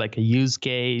gonna be like a use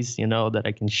case, that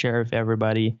I can share with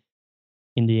everybody.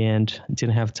 In the end, I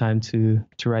didn't have time to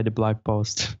write a blog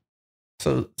post.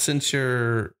 So since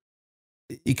you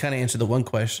kind of answered the one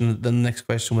question, the next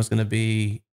question was going to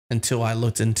be, until I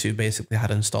looked into basically how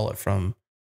to install it from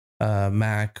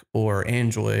Mac or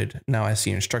Android, now I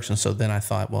see instructions. So then I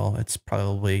thought, well, it's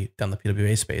probably down the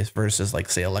PWA space versus like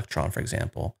say Electron, for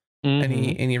example.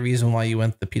 Mm-hmm. Any reason why you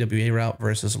went the PWA route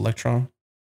versus Electron?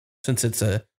 Since it's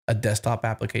a desktop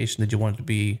application, did you want it to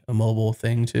be a mobile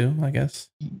thing too, I guess?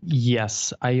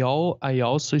 Yes, I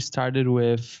also started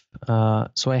with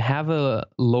so I have a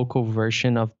local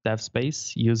version of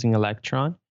DevSpace using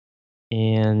Electron,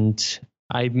 and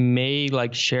I may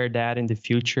like share that in the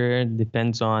future. It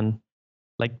depends on,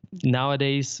 like,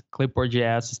 nowadays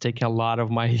clipboard.js is taking a lot of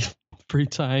my free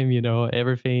time.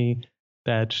 Everything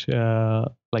that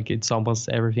like it's almost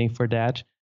everything for that.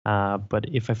 But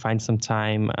if I find some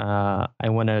time, I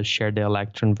want to share the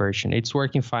Electron version. It's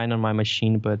working fine on my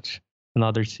machine, but in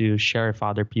order to share with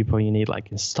other people, you need like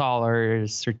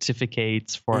installers,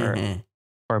 certificates for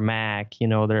Mac.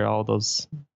 There are all those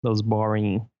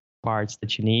boring parts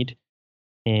that you need.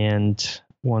 And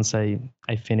once I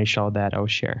finish all that, I'll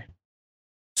share.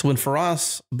 So when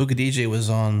Faraz Buka DJ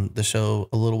was on the show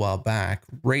a little while back,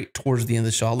 right towards the end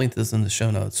of the show, I'll link to this in the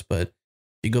show notes, but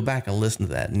if you go back and listen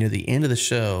to that, near the end of the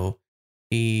show,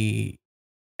 he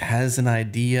has an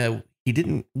idea.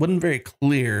 He wasn't very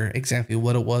clear exactly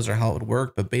what it was or how it would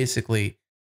work, but basically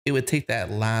it would take that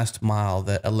last mile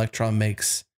that Electron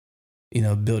makes,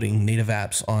 building native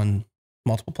apps on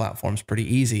multiple platforms pretty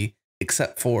easy,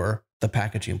 except for the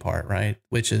packaging part, right?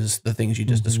 Which is the things you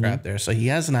just described there. So he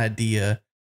has an idea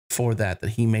for that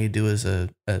he may do as a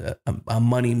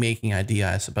money making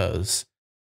idea, I suppose,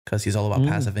 because he's all about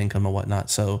passive income and whatnot.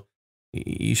 So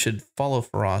you should follow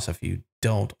Faraz if you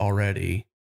don't already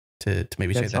to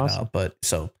maybe check that out. But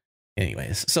so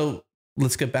anyways, so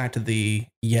let's get back to the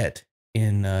yet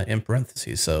in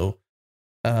parentheses. So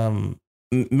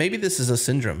maybe this is a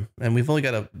syndrome, and we've only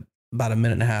got about a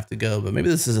minute and a half to go, but maybe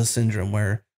this is a syndrome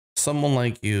where someone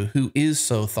like you, who is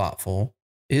so thoughtful,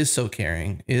 is so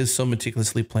caring, is so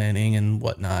meticulously planning and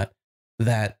whatnot,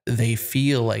 that they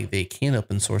feel like they can't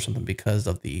open source something because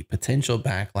of the potential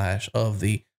backlash of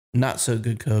the not so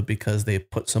good code because they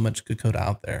put so much good code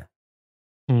out there.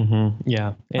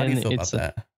 Yeah. How do you feel about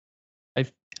that?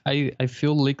 I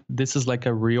feel like this is like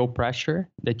a real pressure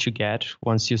that you get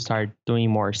once you start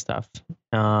doing more stuff.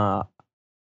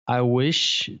 I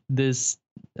wish this,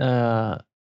 and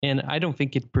I don't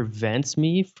think it prevents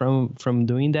me from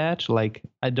doing that. Like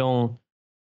I don't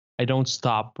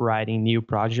stop writing new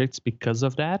projects because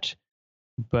of that,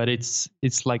 but it's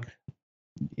like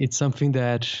it's something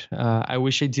that I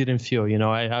wish I didn't feel.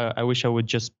 I wish I would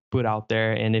just put out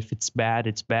there, and if it's bad,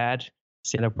 it's bad.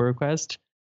 Send a pull request.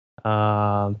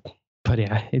 But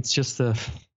yeah, it's just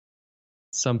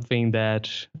something that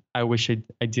I wish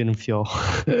I didn't feel.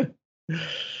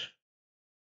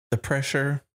 The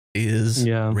pressure is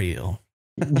real.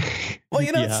 Well,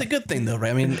 it's a good thing though,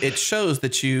 right? I mean, it shows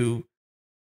that you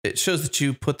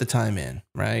put the time in,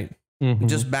 right?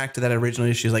 Just back to that original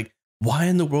issue, like, why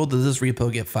in the world does this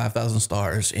repo get 5,000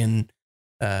 stars in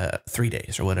 3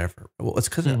 days or whatever? Well, it's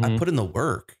because I put in the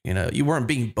work. You weren't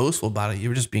being boastful about it. You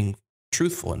were just being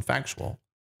truthful and factual.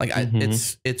 Like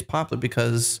it's popular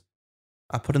because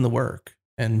I put in the work,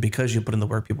 and because you put in the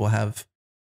work, people have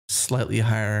slightly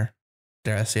higher,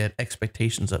 dare I say it,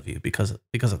 expectations of you because of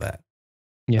that.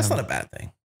 Yeah. That's not a bad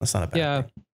thing. That's not a bad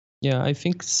thing. Yeah, I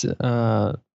think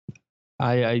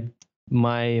my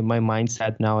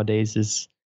mindset nowadays is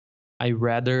I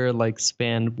rather like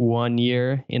spend 1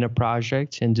 year in a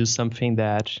project and do something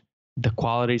that the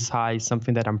quality is high,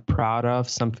 something that I'm proud of,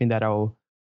 something that I'll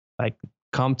like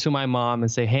come to my mom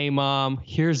and say, "Hey mom,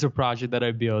 here's a project that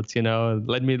I built,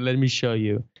 let me show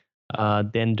you."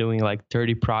 Then doing like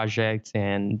 30 projects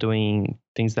and doing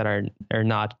things that are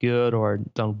not good or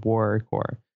don't work.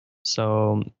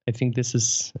 So I think this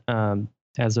is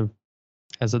as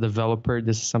a developer,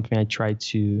 this is something I try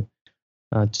to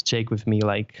take with me,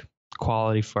 like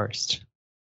quality first.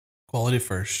 Quality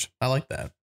first. I like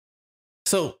that.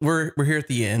 So we're here at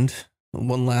the end.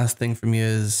 one last thing from you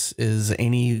is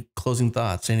any closing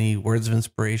thoughts, any words of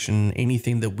inspiration,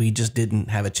 anything that we just didn't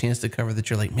have a chance to cover that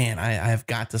you're like, man, I have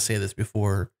got to say this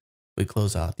before we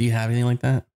close out. Do you have anything like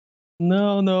that?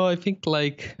 No, I think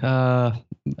like I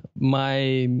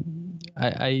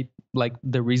like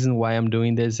the reason why I'm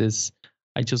doing this is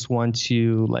I just want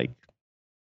to like,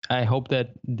 I hope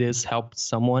that this helps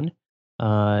someone.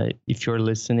 If you're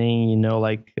listening, you know,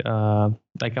 like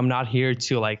I'm not here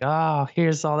to like,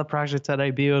 here's all the projects that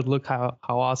I built, look how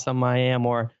awesome I am,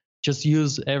 or just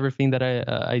use everything that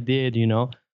I did, you know.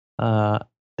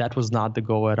 That was not the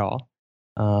goal at all.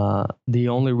 The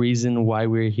only reason why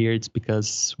we're here is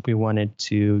because we wanted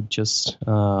to just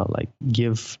like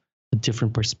give a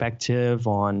different perspective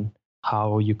on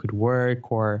how you could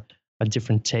work, or a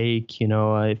different take. You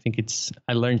know, I think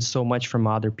I learned so much from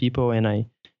other people, and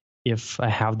if I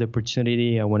have the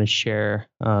opportunity, I want to share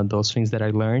those things that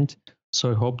I learned.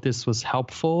 So I hope this was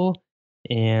helpful.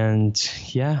 And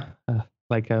yeah,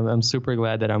 like I'm super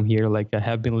glad that I'm here. Like I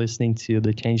have been listening to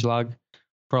the Changelog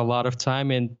for a lot of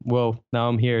time, and well, now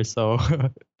I'm here. So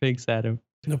thanks, Adam.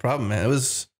 No problem, man.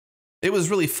 It was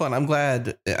really fun. I'm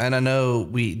glad, and I know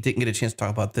we didn't get a chance to talk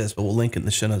about this, but we'll link it in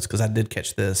the show notes because I did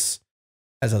catch this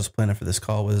as I was planning for this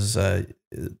call. Was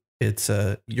it's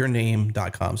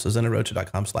yourname.com, so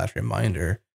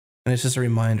zenorocha.com/reminder, and it's just a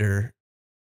reminder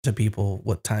to people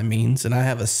what time means. And I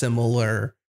have a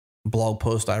similar blog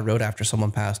post I wrote after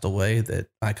someone passed away that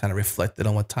I kind of reflected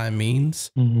on what time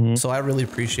means. Mm-hmm. So I really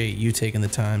appreciate you taking the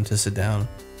time to sit down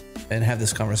and have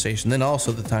this conversation. Then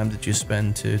also the time that you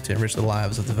spend to enrich the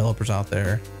lives of developers out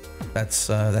there. That's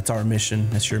our mission.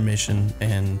 That's your mission,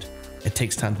 and it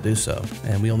takes time to do so.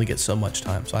 And we only get so much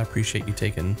time. So I appreciate you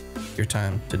taking your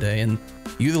time today, and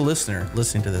you, the listener,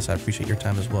 listening to this. I appreciate your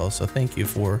time as well. So thank you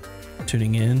for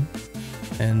tuning in.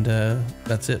 And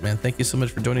that's it, man. Thank you so much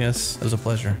for joining us. It was a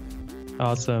pleasure.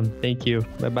 Awesome. Thank you.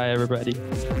 Bye-bye, everybody.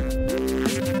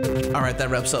 All right, that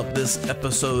wraps up this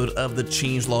episode of the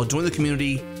Changelog. Join the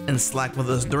community and Slack with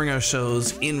us during our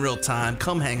shows in real time.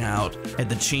 Come hang out at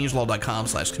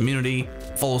thechangelog.com/community.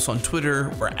 Follow us on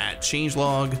Twitter. We're at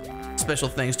Changelog. Special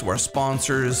thanks to our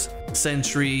sponsors,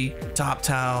 Sentry,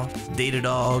 TopTal,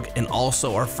 Datadog, and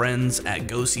also our friends at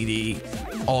GoCD.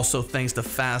 Also, thanks to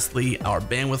Fastly, our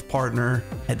bandwidth partner.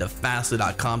 Head to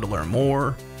fastly.com to learn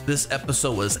more. This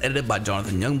episode was edited by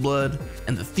Jonathan Youngblood,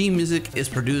 and the theme music is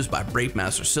produced by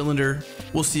Breakmaster Cylinder.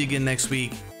 We'll see you again next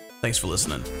week. Thanks for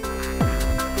listening.